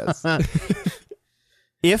 Right. Yes.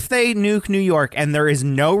 If they nuke New York and there is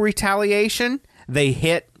no retaliation, they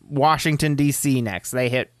hit Washington, D.C. next. They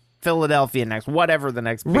hit Philadelphia next. Whatever the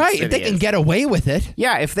next big city if they can is. get away with it.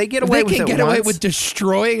 Yeah, if they get away with it They can get away with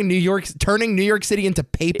destroying New York, turning New York City into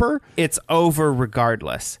paper. It's over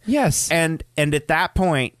regardless. Yes. And at that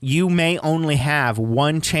point, you may only have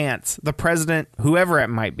one chance. The president, whoever it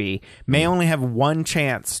might be, may only have one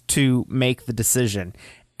chance to make the decision.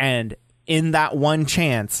 And in that one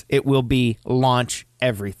chance, it will be launch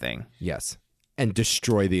everything. Yes. And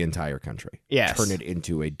destroy the entire country. Yes. Turn it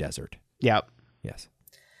into a desert. Yep. Yes.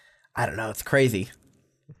 I don't know. It's crazy.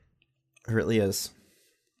 It really is.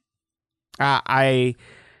 I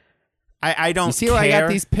don't You see care. why I got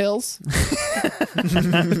these pills?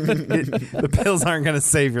 The pills aren't going to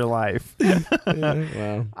save your life.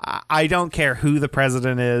 Well, I don't care who the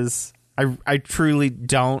president is. I truly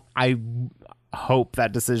don't. I hope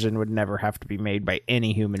that decision would never have to be made by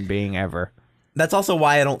any human being ever. That's also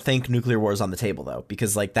why I don't think nuclear war is on the table, though,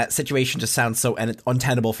 because like that situation just sounds so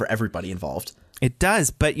untenable for everybody involved. It does,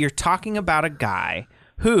 but you're talking about a guy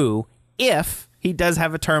who, if he does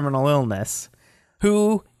have a terminal illness,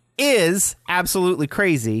 who is absolutely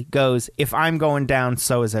crazy, goes, if I'm going down,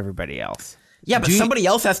 so is everybody else. Yeah, but somebody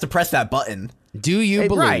else has to press that button. Do you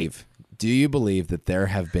believe? Right. Do you believe that there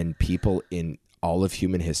have been people in all of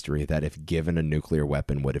human history that, if given a nuclear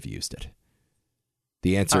weapon, would have used it?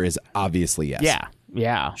 The answer is obviously yes.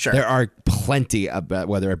 Yeah, sure. There are plenty of,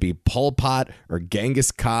 whether it be Pol Pot or Genghis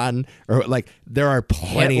Khan or like, there are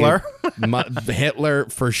plenty. Hitler. Hitler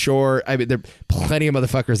for sure. I mean, there are plenty of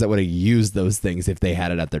motherfuckers that would have used those things if they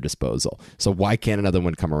had it at their disposal. So why can't another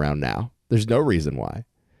one come around now? There's no reason why.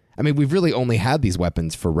 I mean, we've really only had these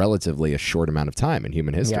weapons for relatively a short amount of time in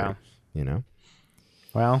human history. Yeah. You know.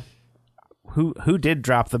 Well, who did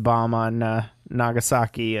drop the bomb on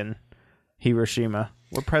Nagasaki and Hiroshima?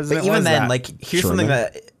 What president But even was then, that? like, here's Truman? something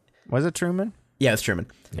that... Was it Truman? Yeah, it's Truman.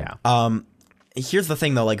 Yeah. Here's the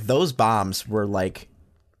thing, though. Like, those bombs were, like...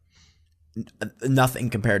 nothing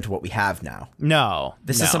compared to what we have now. No.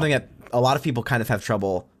 This is something that a lot of people kind of have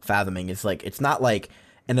trouble fathoming. It's like, it's not like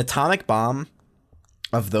an atomic bomb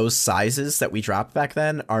of those sizes that we dropped back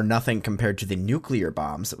then are nothing compared to the nuclear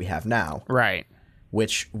bombs that we have now. Right.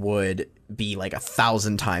 Which would be like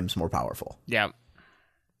 1,000 times more powerful. Yep.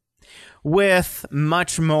 With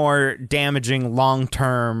much more damaging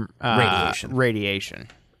long-term radiation.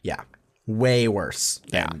 Yeah. Way worse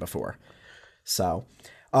than before. So,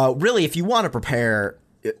 really, if you want to prepare,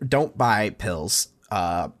 don't buy pills.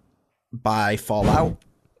 Buy Fallout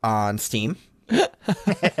on Steam. Get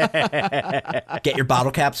your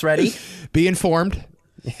bottle caps ready. Be informed.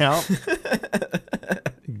 Yeah.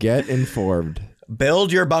 Get informed.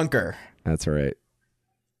 Build your bunker. That's right.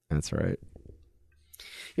 That's right.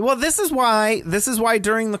 Well, this is why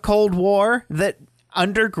during the Cold War that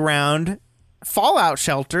underground fallout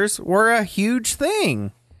shelters were a huge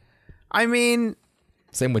thing. I mean,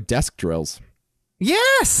 same with desk drills.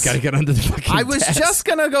 Yes. Got to get under the fucking I was desk. just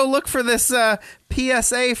going to go look for this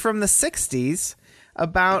PSA from the 60s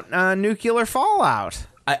about nuclear fallout.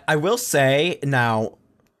 I will say now,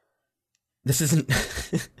 this isn't...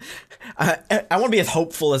 I want to be as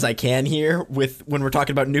hopeful as I can here with when we're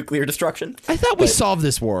talking about nuclear destruction. I thought we solved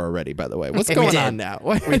this war already, by the way. What's going on now?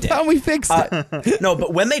 I thought we fixed it. No,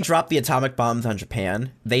 but when they dropped the atomic bombs on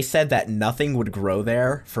Japan, they said that nothing would grow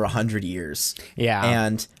there for 100 years. Yeah.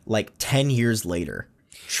 And like 10 years later,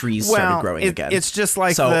 trees started growing again. It's just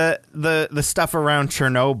like the stuff around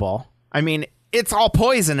Chernobyl. I mean, it's all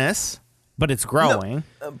poisonous, but it's growing.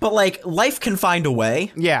 No, but like life can find a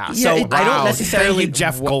way. Yeah. So I don't necessarily Thank you,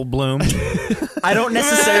 Jeff Goldblum. I don't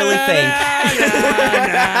necessarily think.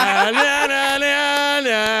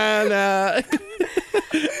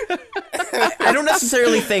 I don't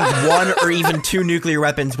necessarily think one or even two nuclear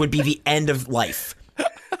weapons would be the end of life.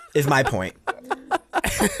 Is my point.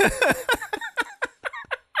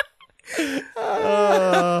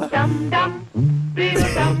 Dum dum,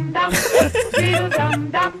 beetle dum dum, beetle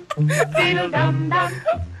dum dum, beetle dum dum.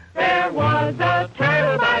 There was a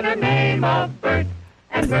turtle by the name of Bert,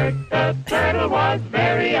 and Bert the turtle was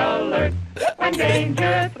very alert. When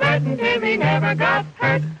danger threatened him, he never got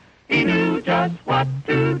hurt. He knew just what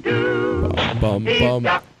to do. He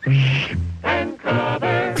ducked and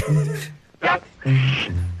cover, ducked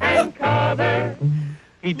and cover.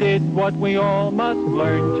 He did what we all must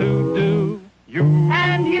learn to do. You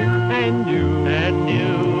and you and you and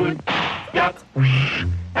you duck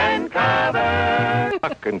and cover.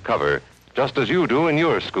 Duck and cover, just as you do in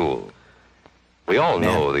your school. We all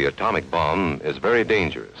know the atomic bomb is very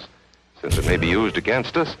dangerous. Since it may be used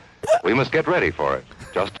against us, we must get ready for it.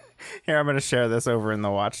 Just here, I'm going to share this over in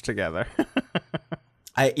the watch together.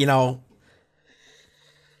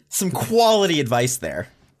 Some quality advice there.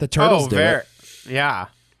 The turtles do it. Yeah.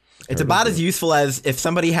 It's about as useful as if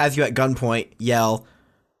somebody has you at gunpoint, yell,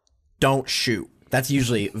 "Don't shoot." That's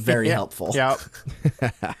usually very helpful. Yep.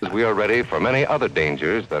 we are ready for many other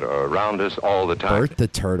dangers that are around us all the time. Bert the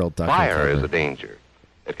turtle duck. Fire is a danger.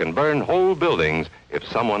 It can burn whole buildings if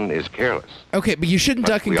someone is careless. Okay, but you shouldn't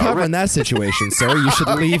duck and cover in that situation, sir. You should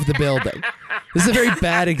leave the building. This is a very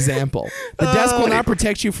bad example. The desk will not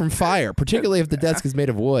protect you from fire, particularly if the desk is made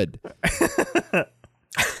of wood.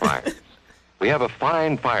 Fire. We have a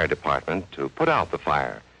fine fire department to put out the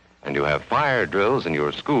fire, and you have fire drills in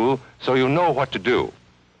your school so you know what to do.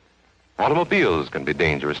 Automobiles can be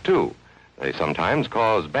dangerous, too. They sometimes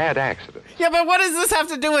cause bad accidents. Yeah, but what does this have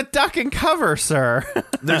to do with duck and cover, sir?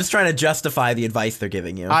 They're just trying to justify the advice they're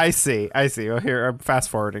giving you. I see. Well, here, I'm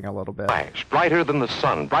fast-forwarding a little bit. Flash, brighter than the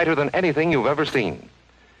sun, brighter than anything you've ever seen.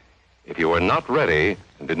 If you were not ready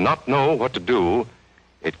and did not know what to do,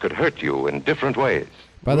 it could hurt you in different ways.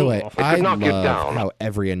 By the way, It I could knock you love down. how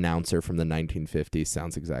every announcer from the 1950s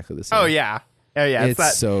sounds exactly the same. Oh, yeah. Oh, yeah.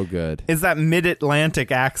 It's so good. It's that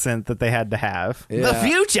mid-Atlantic accent that they had to have. Yeah. The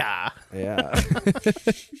future! Yeah.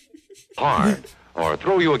 Hard, or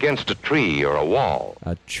throw you against a tree or a wall.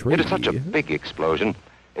 A tree? It is such a big explosion,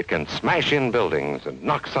 it can smash in buildings and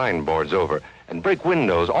knock signboards over and break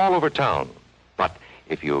windows all over town. But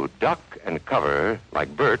if you duck and cover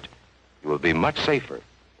like Bert, you will be much safer.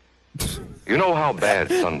 You know how bad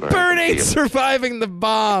sunburn Bert can ain't feel. surviving the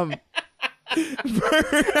bomb.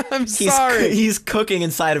 Bert, I'm sorry. He's cooking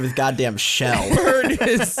inside of his goddamn shell. Bert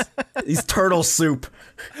is... He's turtle soup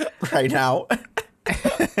right now.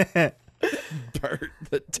 Bert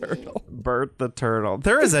the turtle. Bert the turtle.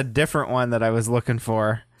 There is a different one that I was looking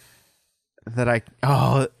for that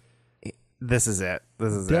this is it.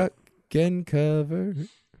 This is Duck it. and cover.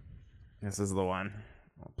 This is the one.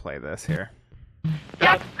 I'll play this here.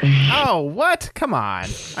 Oh, what? Come on.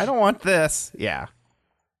 I don't want this. Yeah.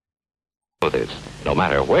 this. No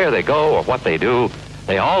matter where they go or what they do,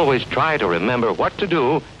 they always try to remember what to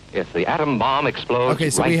do if the atom bomb explodes. Okay,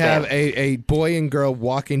 so right we have then. a boy and girl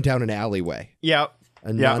walking down an alleyway. Yep.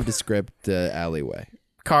 A nondescript alleyway.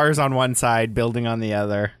 Cars on one side, building on the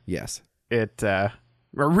other. Yes. It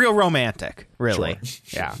real romantic, really.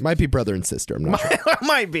 Sure. Yeah. Might be brother and sister. I'm not sure.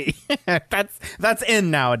 Might be. That's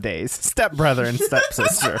in nowadays. Step brother and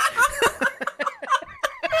stepsister.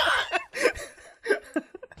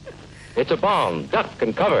 It's a bomb. Duck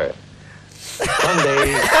and cover.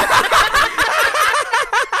 Sundays.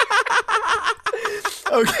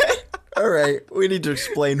 Okay. All right. We need to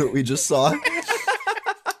explain what we just saw.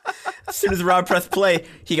 As soon as Rob pressed play,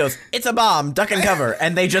 he goes, "It's a bomb, duck and cover."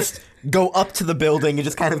 And they just go up to the building and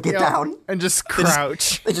just kind of get down. And just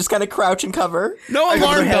crouch. They just kind of crouch and cover. No Over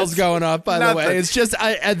alarm their bells heads. going off, by the way. Nothing. It's just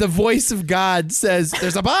the voice of God says,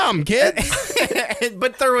 "There's a bomb, kid."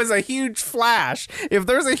 But there was a huge flash. If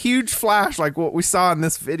there's a huge flash like what we saw in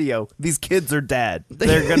this video, these kids are dead.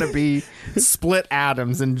 They're going to be split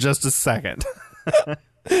atoms in just a second.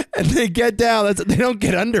 And they get down. They don't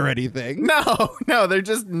get under anything. No, they're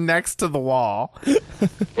just next to the wall.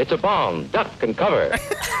 It's a bomb. Duck and cover.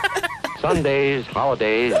 Sundays,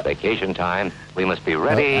 holidays, vacation time. We must be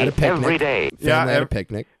ready At a picnic. every day. Family at a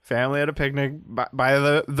picnic. Family at a picnic by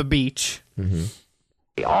the beach. Mm-hmm.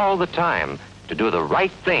 All the time to do the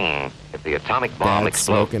right thing if the atomic bomb Dad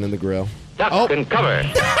explodes. smoking in the grill. Duck and cover.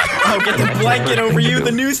 Oh, get the blanket over you,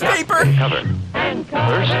 the newspaper. Cover.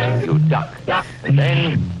 First, you duck. And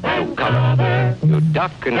then you cover. You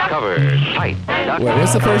duck and cover tight. Duck. Wait,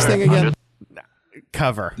 what's the first thing again?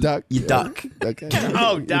 Cover. Duck. You duck. Okay.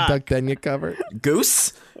 Oh, You duck. duck, then you cover.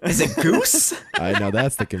 Goose? Is it goose? I know,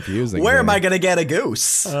 that's the confusing Where thing. am I going to get a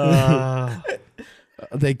goose?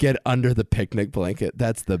 They get under the picnic blanket.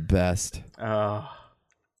 That's the best.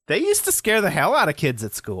 They used to scare the hell out of kids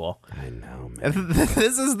at school. I know, man.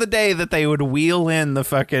 This is the day that they would wheel in the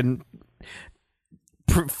fucking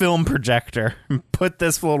film projector and put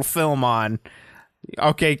this little film on.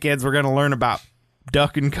 Okay, kids, we're going to learn about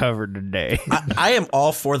duck and cover today. I am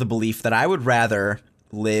all for the belief that I would rather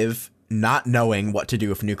live not knowing what to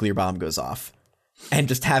do if a nuclear bomb goes off and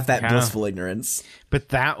just have that blissful ignorance. But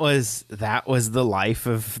that was the life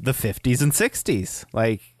of the 50s and 60s.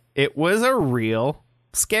 Like, it was a real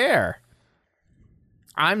scare.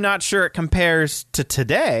 I'm not sure it compares to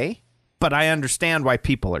today, but I understand why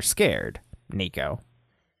people are scared, Nico.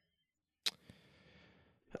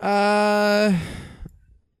 Yeah.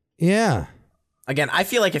 Again, I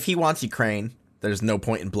feel like if he wants Ukraine, there's no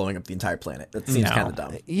point in blowing up the entire planet. That seems kind of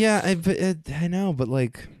dumb. Yeah, I know, but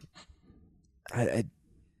like,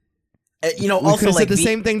 you know, we also could have like said the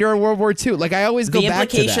same thing during World War II. Like, I always go back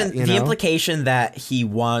to that. The implication that he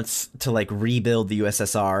wants to like rebuild the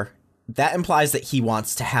USSR, that implies that he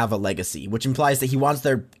wants to have a legacy, which implies that he wants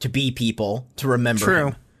there to be people to remember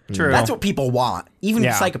him. True. That's what people want. Even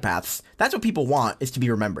Yeah. psychopaths. That's what people want, is to be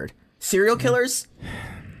remembered. Serial killers,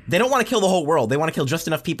 they don't want to kill the whole world. They want to kill just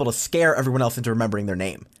enough people to scare everyone else into remembering their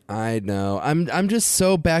name. I know. I'm just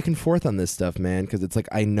so back and forth on this stuff, man, because it's like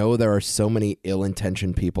I know there are so many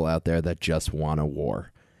ill-intentioned people out there that just want a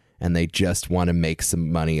war, and they just want to make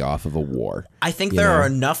some money off of a war. I think there are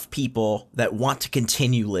enough people that want to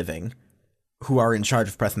continue living who are in charge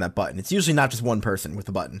of pressing that button. It's usually not just one person with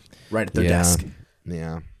a button right at their desk.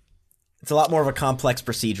 Yeah. It's a lot more of a complex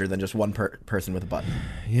procedure than just one person with a button.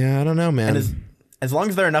 Yeah, I don't know, man. And as long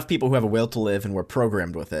as there are enough people who have a will to live and we're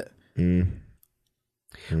programmed with it.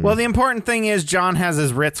 Well, the important thing is John has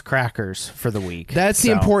his Ritz crackers for the week. That's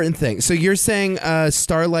the important thing. So you're saying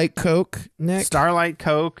Starlight Coke, Nick? Starlight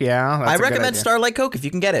Coke, yeah. That's I a good recommend idea. Starlight Coke if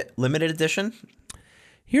you can get it. Limited edition.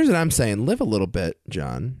 Here's what I'm saying. Live a little bit,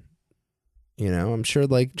 John. You know, I'm sure,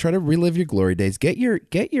 like, try to relive your glory days. Get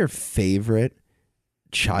your favorite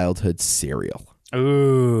childhood cereal.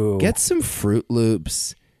 Ooh. Get some Fruit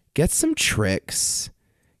Loops. Get some Trix.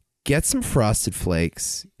 Get some Frosted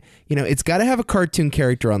Flakes. You know, it's got to have a cartoon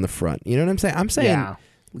character on the front. You know what I'm saying? I'm saying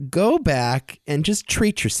go back and just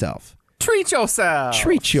treat yourself. Treat yourself.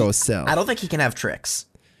 Treat yourself. I don't think he can have Trix.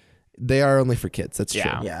 They are only for kids. That's true.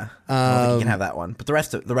 Yeah. I don't think he can have that one. But the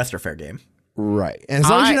rest are fair game. Right. And as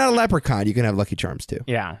long as you're not a leprechaun, you can have Lucky Charms too.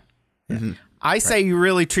 Yeah. I say you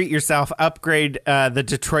really treat yourself. Upgrade the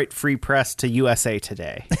Detroit Free Press to USA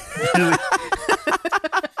Today.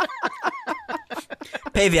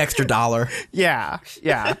 Pay the extra $1. Yeah.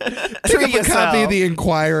 Pick up a copy of the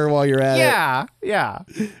Inquirer while you're at it. Yeah.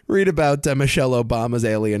 Read about Michelle Obama's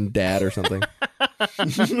alien dad or something.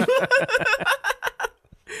 I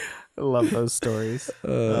love those stories.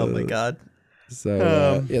 Oh my God.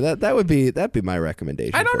 So yeah, that'd be my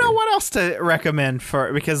recommendation. I don't know what else to recommend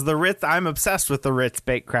because the Ritz. I'm obsessed with the Ritz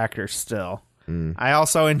baked crackers still. I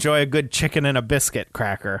also enjoy a good chicken and a biscuit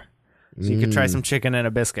cracker. So you could try some chicken and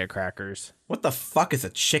a biscuit crackers. What the fuck is a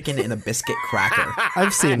chicken and a biscuit cracker?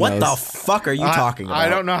 I've seen What those. the fuck are you talking about? I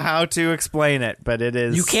don't know how to explain it, but it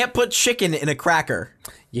is. You can't put chicken in a cracker.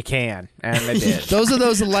 You can, and I did. Those are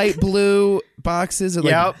those light blue boxes. Or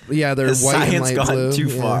like, Yep. Yeah, they're His white and science light gone blue. too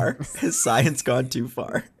Yeah. far. His science gone too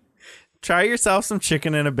far. Try yourself some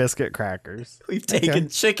chicken and a biscuit crackers. We've taken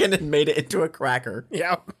chicken and made it into a cracker.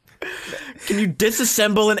 Yep. Can you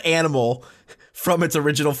disassemble an animal from its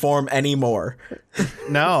original form anymore?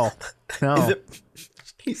 No. Is it-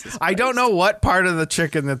 Jesus I don't know what part of the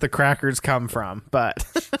chicken that the crackers come from, but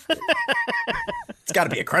It's got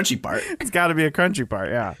to be a crunchy part. it's got to be a crunchy part,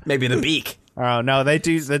 yeah. Maybe the beak. Oh, no, they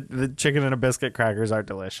do. The chicken and a biscuit crackers are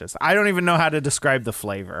delicious. I don't even know how to describe the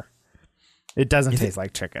flavor. It doesn't taste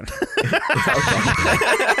like chicken.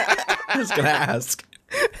 I was going to ask.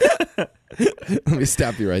 Let me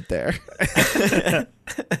stop you right there.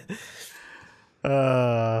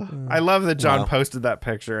 I love that John posted that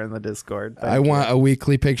picture in the Discord. I want a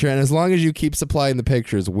weekly picture, and as long as you keep supplying the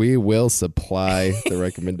pictures, we will supply the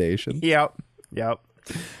recommendation. Yep.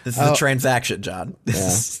 This is a transaction, John.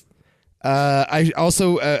 I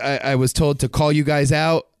also I was told to call you guys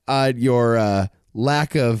out on your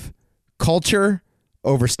lack of culture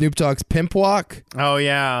over Snoop Dogg's Pimp Walk. Oh,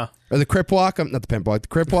 yeah. Or the Crip Walk. Not the Pimp Walk, the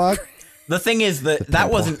Crip Walk. The thing is that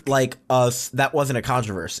wasn't like us. That wasn't a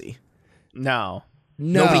controversy. No.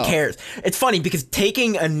 Nobody cares. It's funny because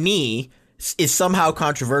taking a knee is somehow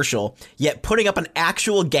controversial, yet putting up an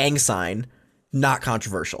actual gang sign, not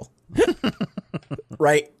controversial.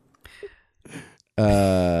 Right?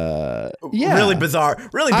 Yeah. Really bizarre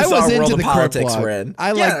I was into world of the Crip politics Walk. we're in.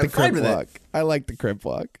 I Yeah, like the fine Crip with it. Walk. I like the Crip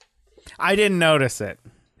Walk. I didn't notice it.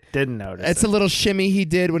 Didn't notice It's it. a little shimmy he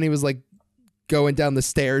did when he was like going down the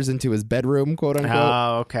stairs into his bedroom, quote unquote.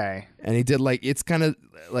 Oh, okay. And he did like, it's kind of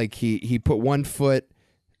like he put one foot,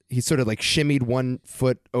 he sort of like shimmied one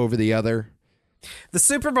foot over the other. The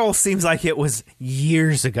Super Bowl seems like it was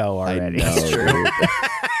years ago already. I know, dude.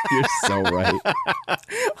 You're so right.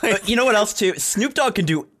 But you know what else too? Snoop Dogg can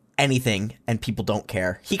do anything and people don't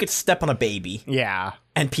care. He could step on a baby Yeah.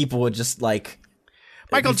 and people would just like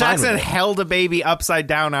Michael be fine with Jackson it. held a baby upside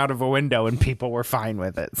down out of a window and people were fine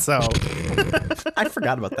with it. So I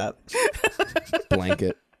forgot about that.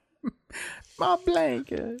 Blanket. my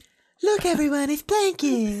blanket. Look, everyone, it's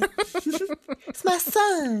Blanket. It's my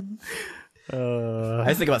son. I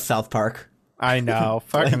just think about South Park. I know.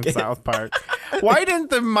 Fucking Blanket. South Park. Why didn't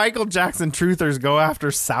the Michael Jackson truthers go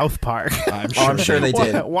after South Park? I'm sure they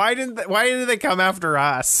did. Why did they come after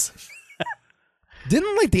us?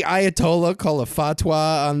 Didn't like the Ayatollah call a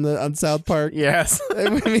fatwa on South Park? Yes. I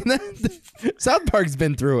mean, South Park's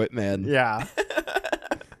been through it, man. Yeah.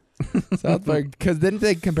 South Park, because didn't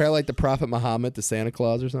they compare like the Prophet Muhammad to Santa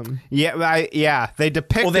Claus or something? Yeah. They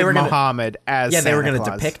depicted they were gonna- Muhammad as Yeah, they were Santa going to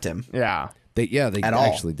Claus. depict him. Yeah. They At all.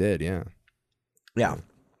 actually did, yeah. Yeah.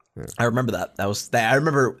 I remember that. I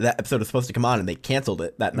remember that episode was supposed to come on and they canceled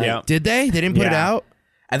it that night. Yeah. Did they? They didn't put it Yeah. out?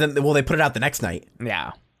 And then, they put it out the next night.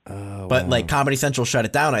 Yeah. But like Comedy Central shut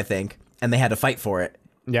it down, I think, and they had to fight for it.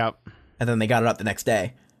 Yep. And then they got it up the next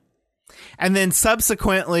day. And then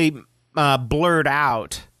subsequently blurred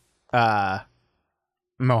out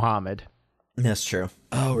Muhammad. That's true.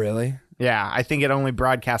 Oh, really? Yeah, I think it only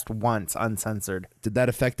broadcast once, uncensored. Did that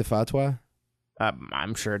affect the fatwa?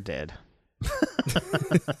 I'm sure it did.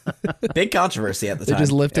 Big controversy at the They time.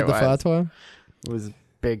 just lifted It the was. fatwa? It was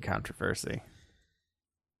big controversy.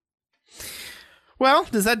 Well,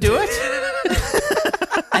 does that do it?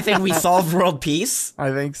 I think we solved world peace.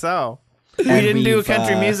 I think so. We And didn't do a we've,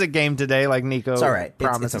 country music game today like Nico It's all right.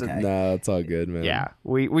 promised. It's okay. No, it's all good, man. Yeah,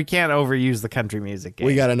 we can't overuse the country music game.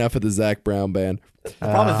 We got enough of the Zach Brown band. The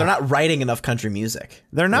problem is they're not writing enough country music.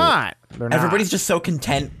 They're not. They're not. Everybody's just so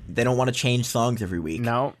content they don't want to change songs every week.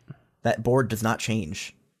 No. That board does not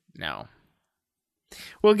change. No.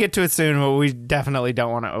 We'll get to it soon, but we definitely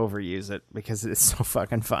don't want to overuse it because it's so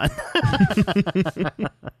fucking fun.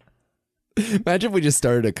 Imagine if we just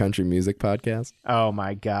started a country music podcast. Oh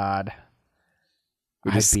my God.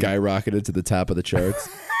 We just skyrocketed to the top of the charts.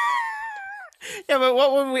 Yeah, but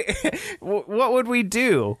what would we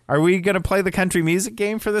do? Are we going to play the country music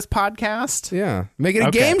game for this podcast? Yeah. Make it a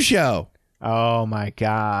Okay. game show. Oh my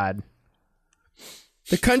God.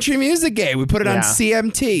 The country music game. We put it on Yeah.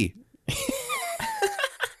 CMT.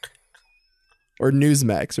 Or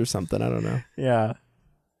Newsmax or something. I don't know. Yeah.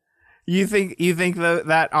 You think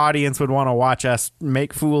that audience would want to watch us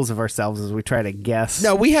make fools of ourselves as we try to guess?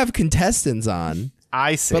 No, we have contestants on.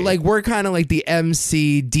 I see. But like we're kind of like the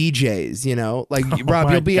MC DJs, you know? Like Rob,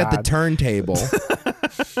 you'll be at the turntable.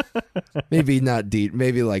 Maybe not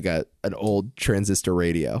maybe like an old transistor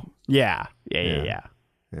radio. Yeah.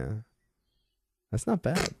 That's not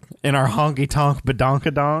bad. In our honky tonk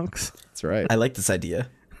badonkadonks. That's right. I like this idea.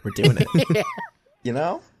 We're doing it. You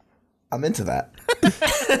know? I'm into that.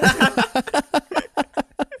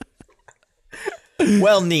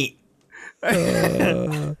 Well, neat.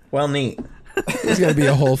 Well, neat. There's going to be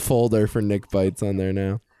a whole folder for Nick Bites on there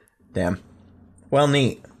now. Damn. Well,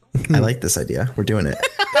 neat. I like this idea. We're doing it.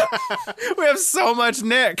 We have so much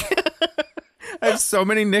Nick. I have so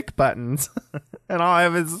many Nick buttons. And all I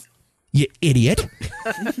have is... You idiot.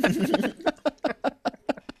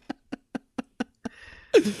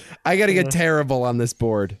 I got to get terrible on this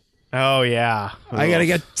board. Oh, yeah. I got to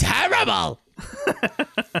get terrible.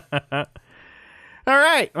 All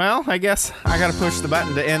right. Well, I guess I got to push the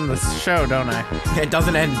button to end the show, don't I? It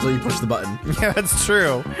doesn't end until you push the button. Yeah, that's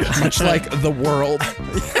true. Much like the world.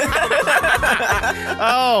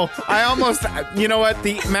 Oh, I almost... You know what?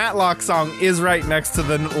 The Matlock song is right next to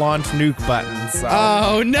the launch nuke button. So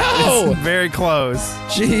oh, no. It's very close.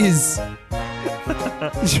 Jeez.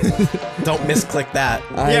 Don't misclick that.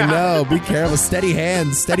 I know. Be careful. Steady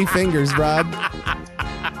hands. Steady fingers, Rob.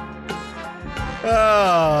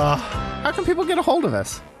 How can people get a hold of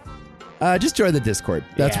us? Just join the Discord.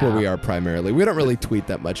 That's where we are primarily. We don't really tweet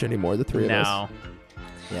that much anymore, the three of us.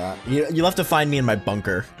 Yeah. You'll have to find me in my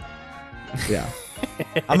bunker. Yeah.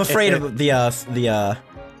 I'm afraid of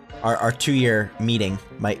our 2-year meeting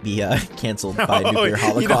might be canceled by nuclear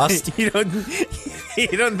holocaust. You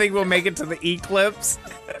don't think we'll make it to the eclipse?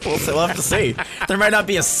 We'll have to see. There might not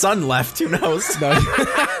be a sun left. Who knows?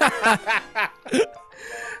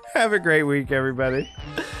 Have a great week, everybody.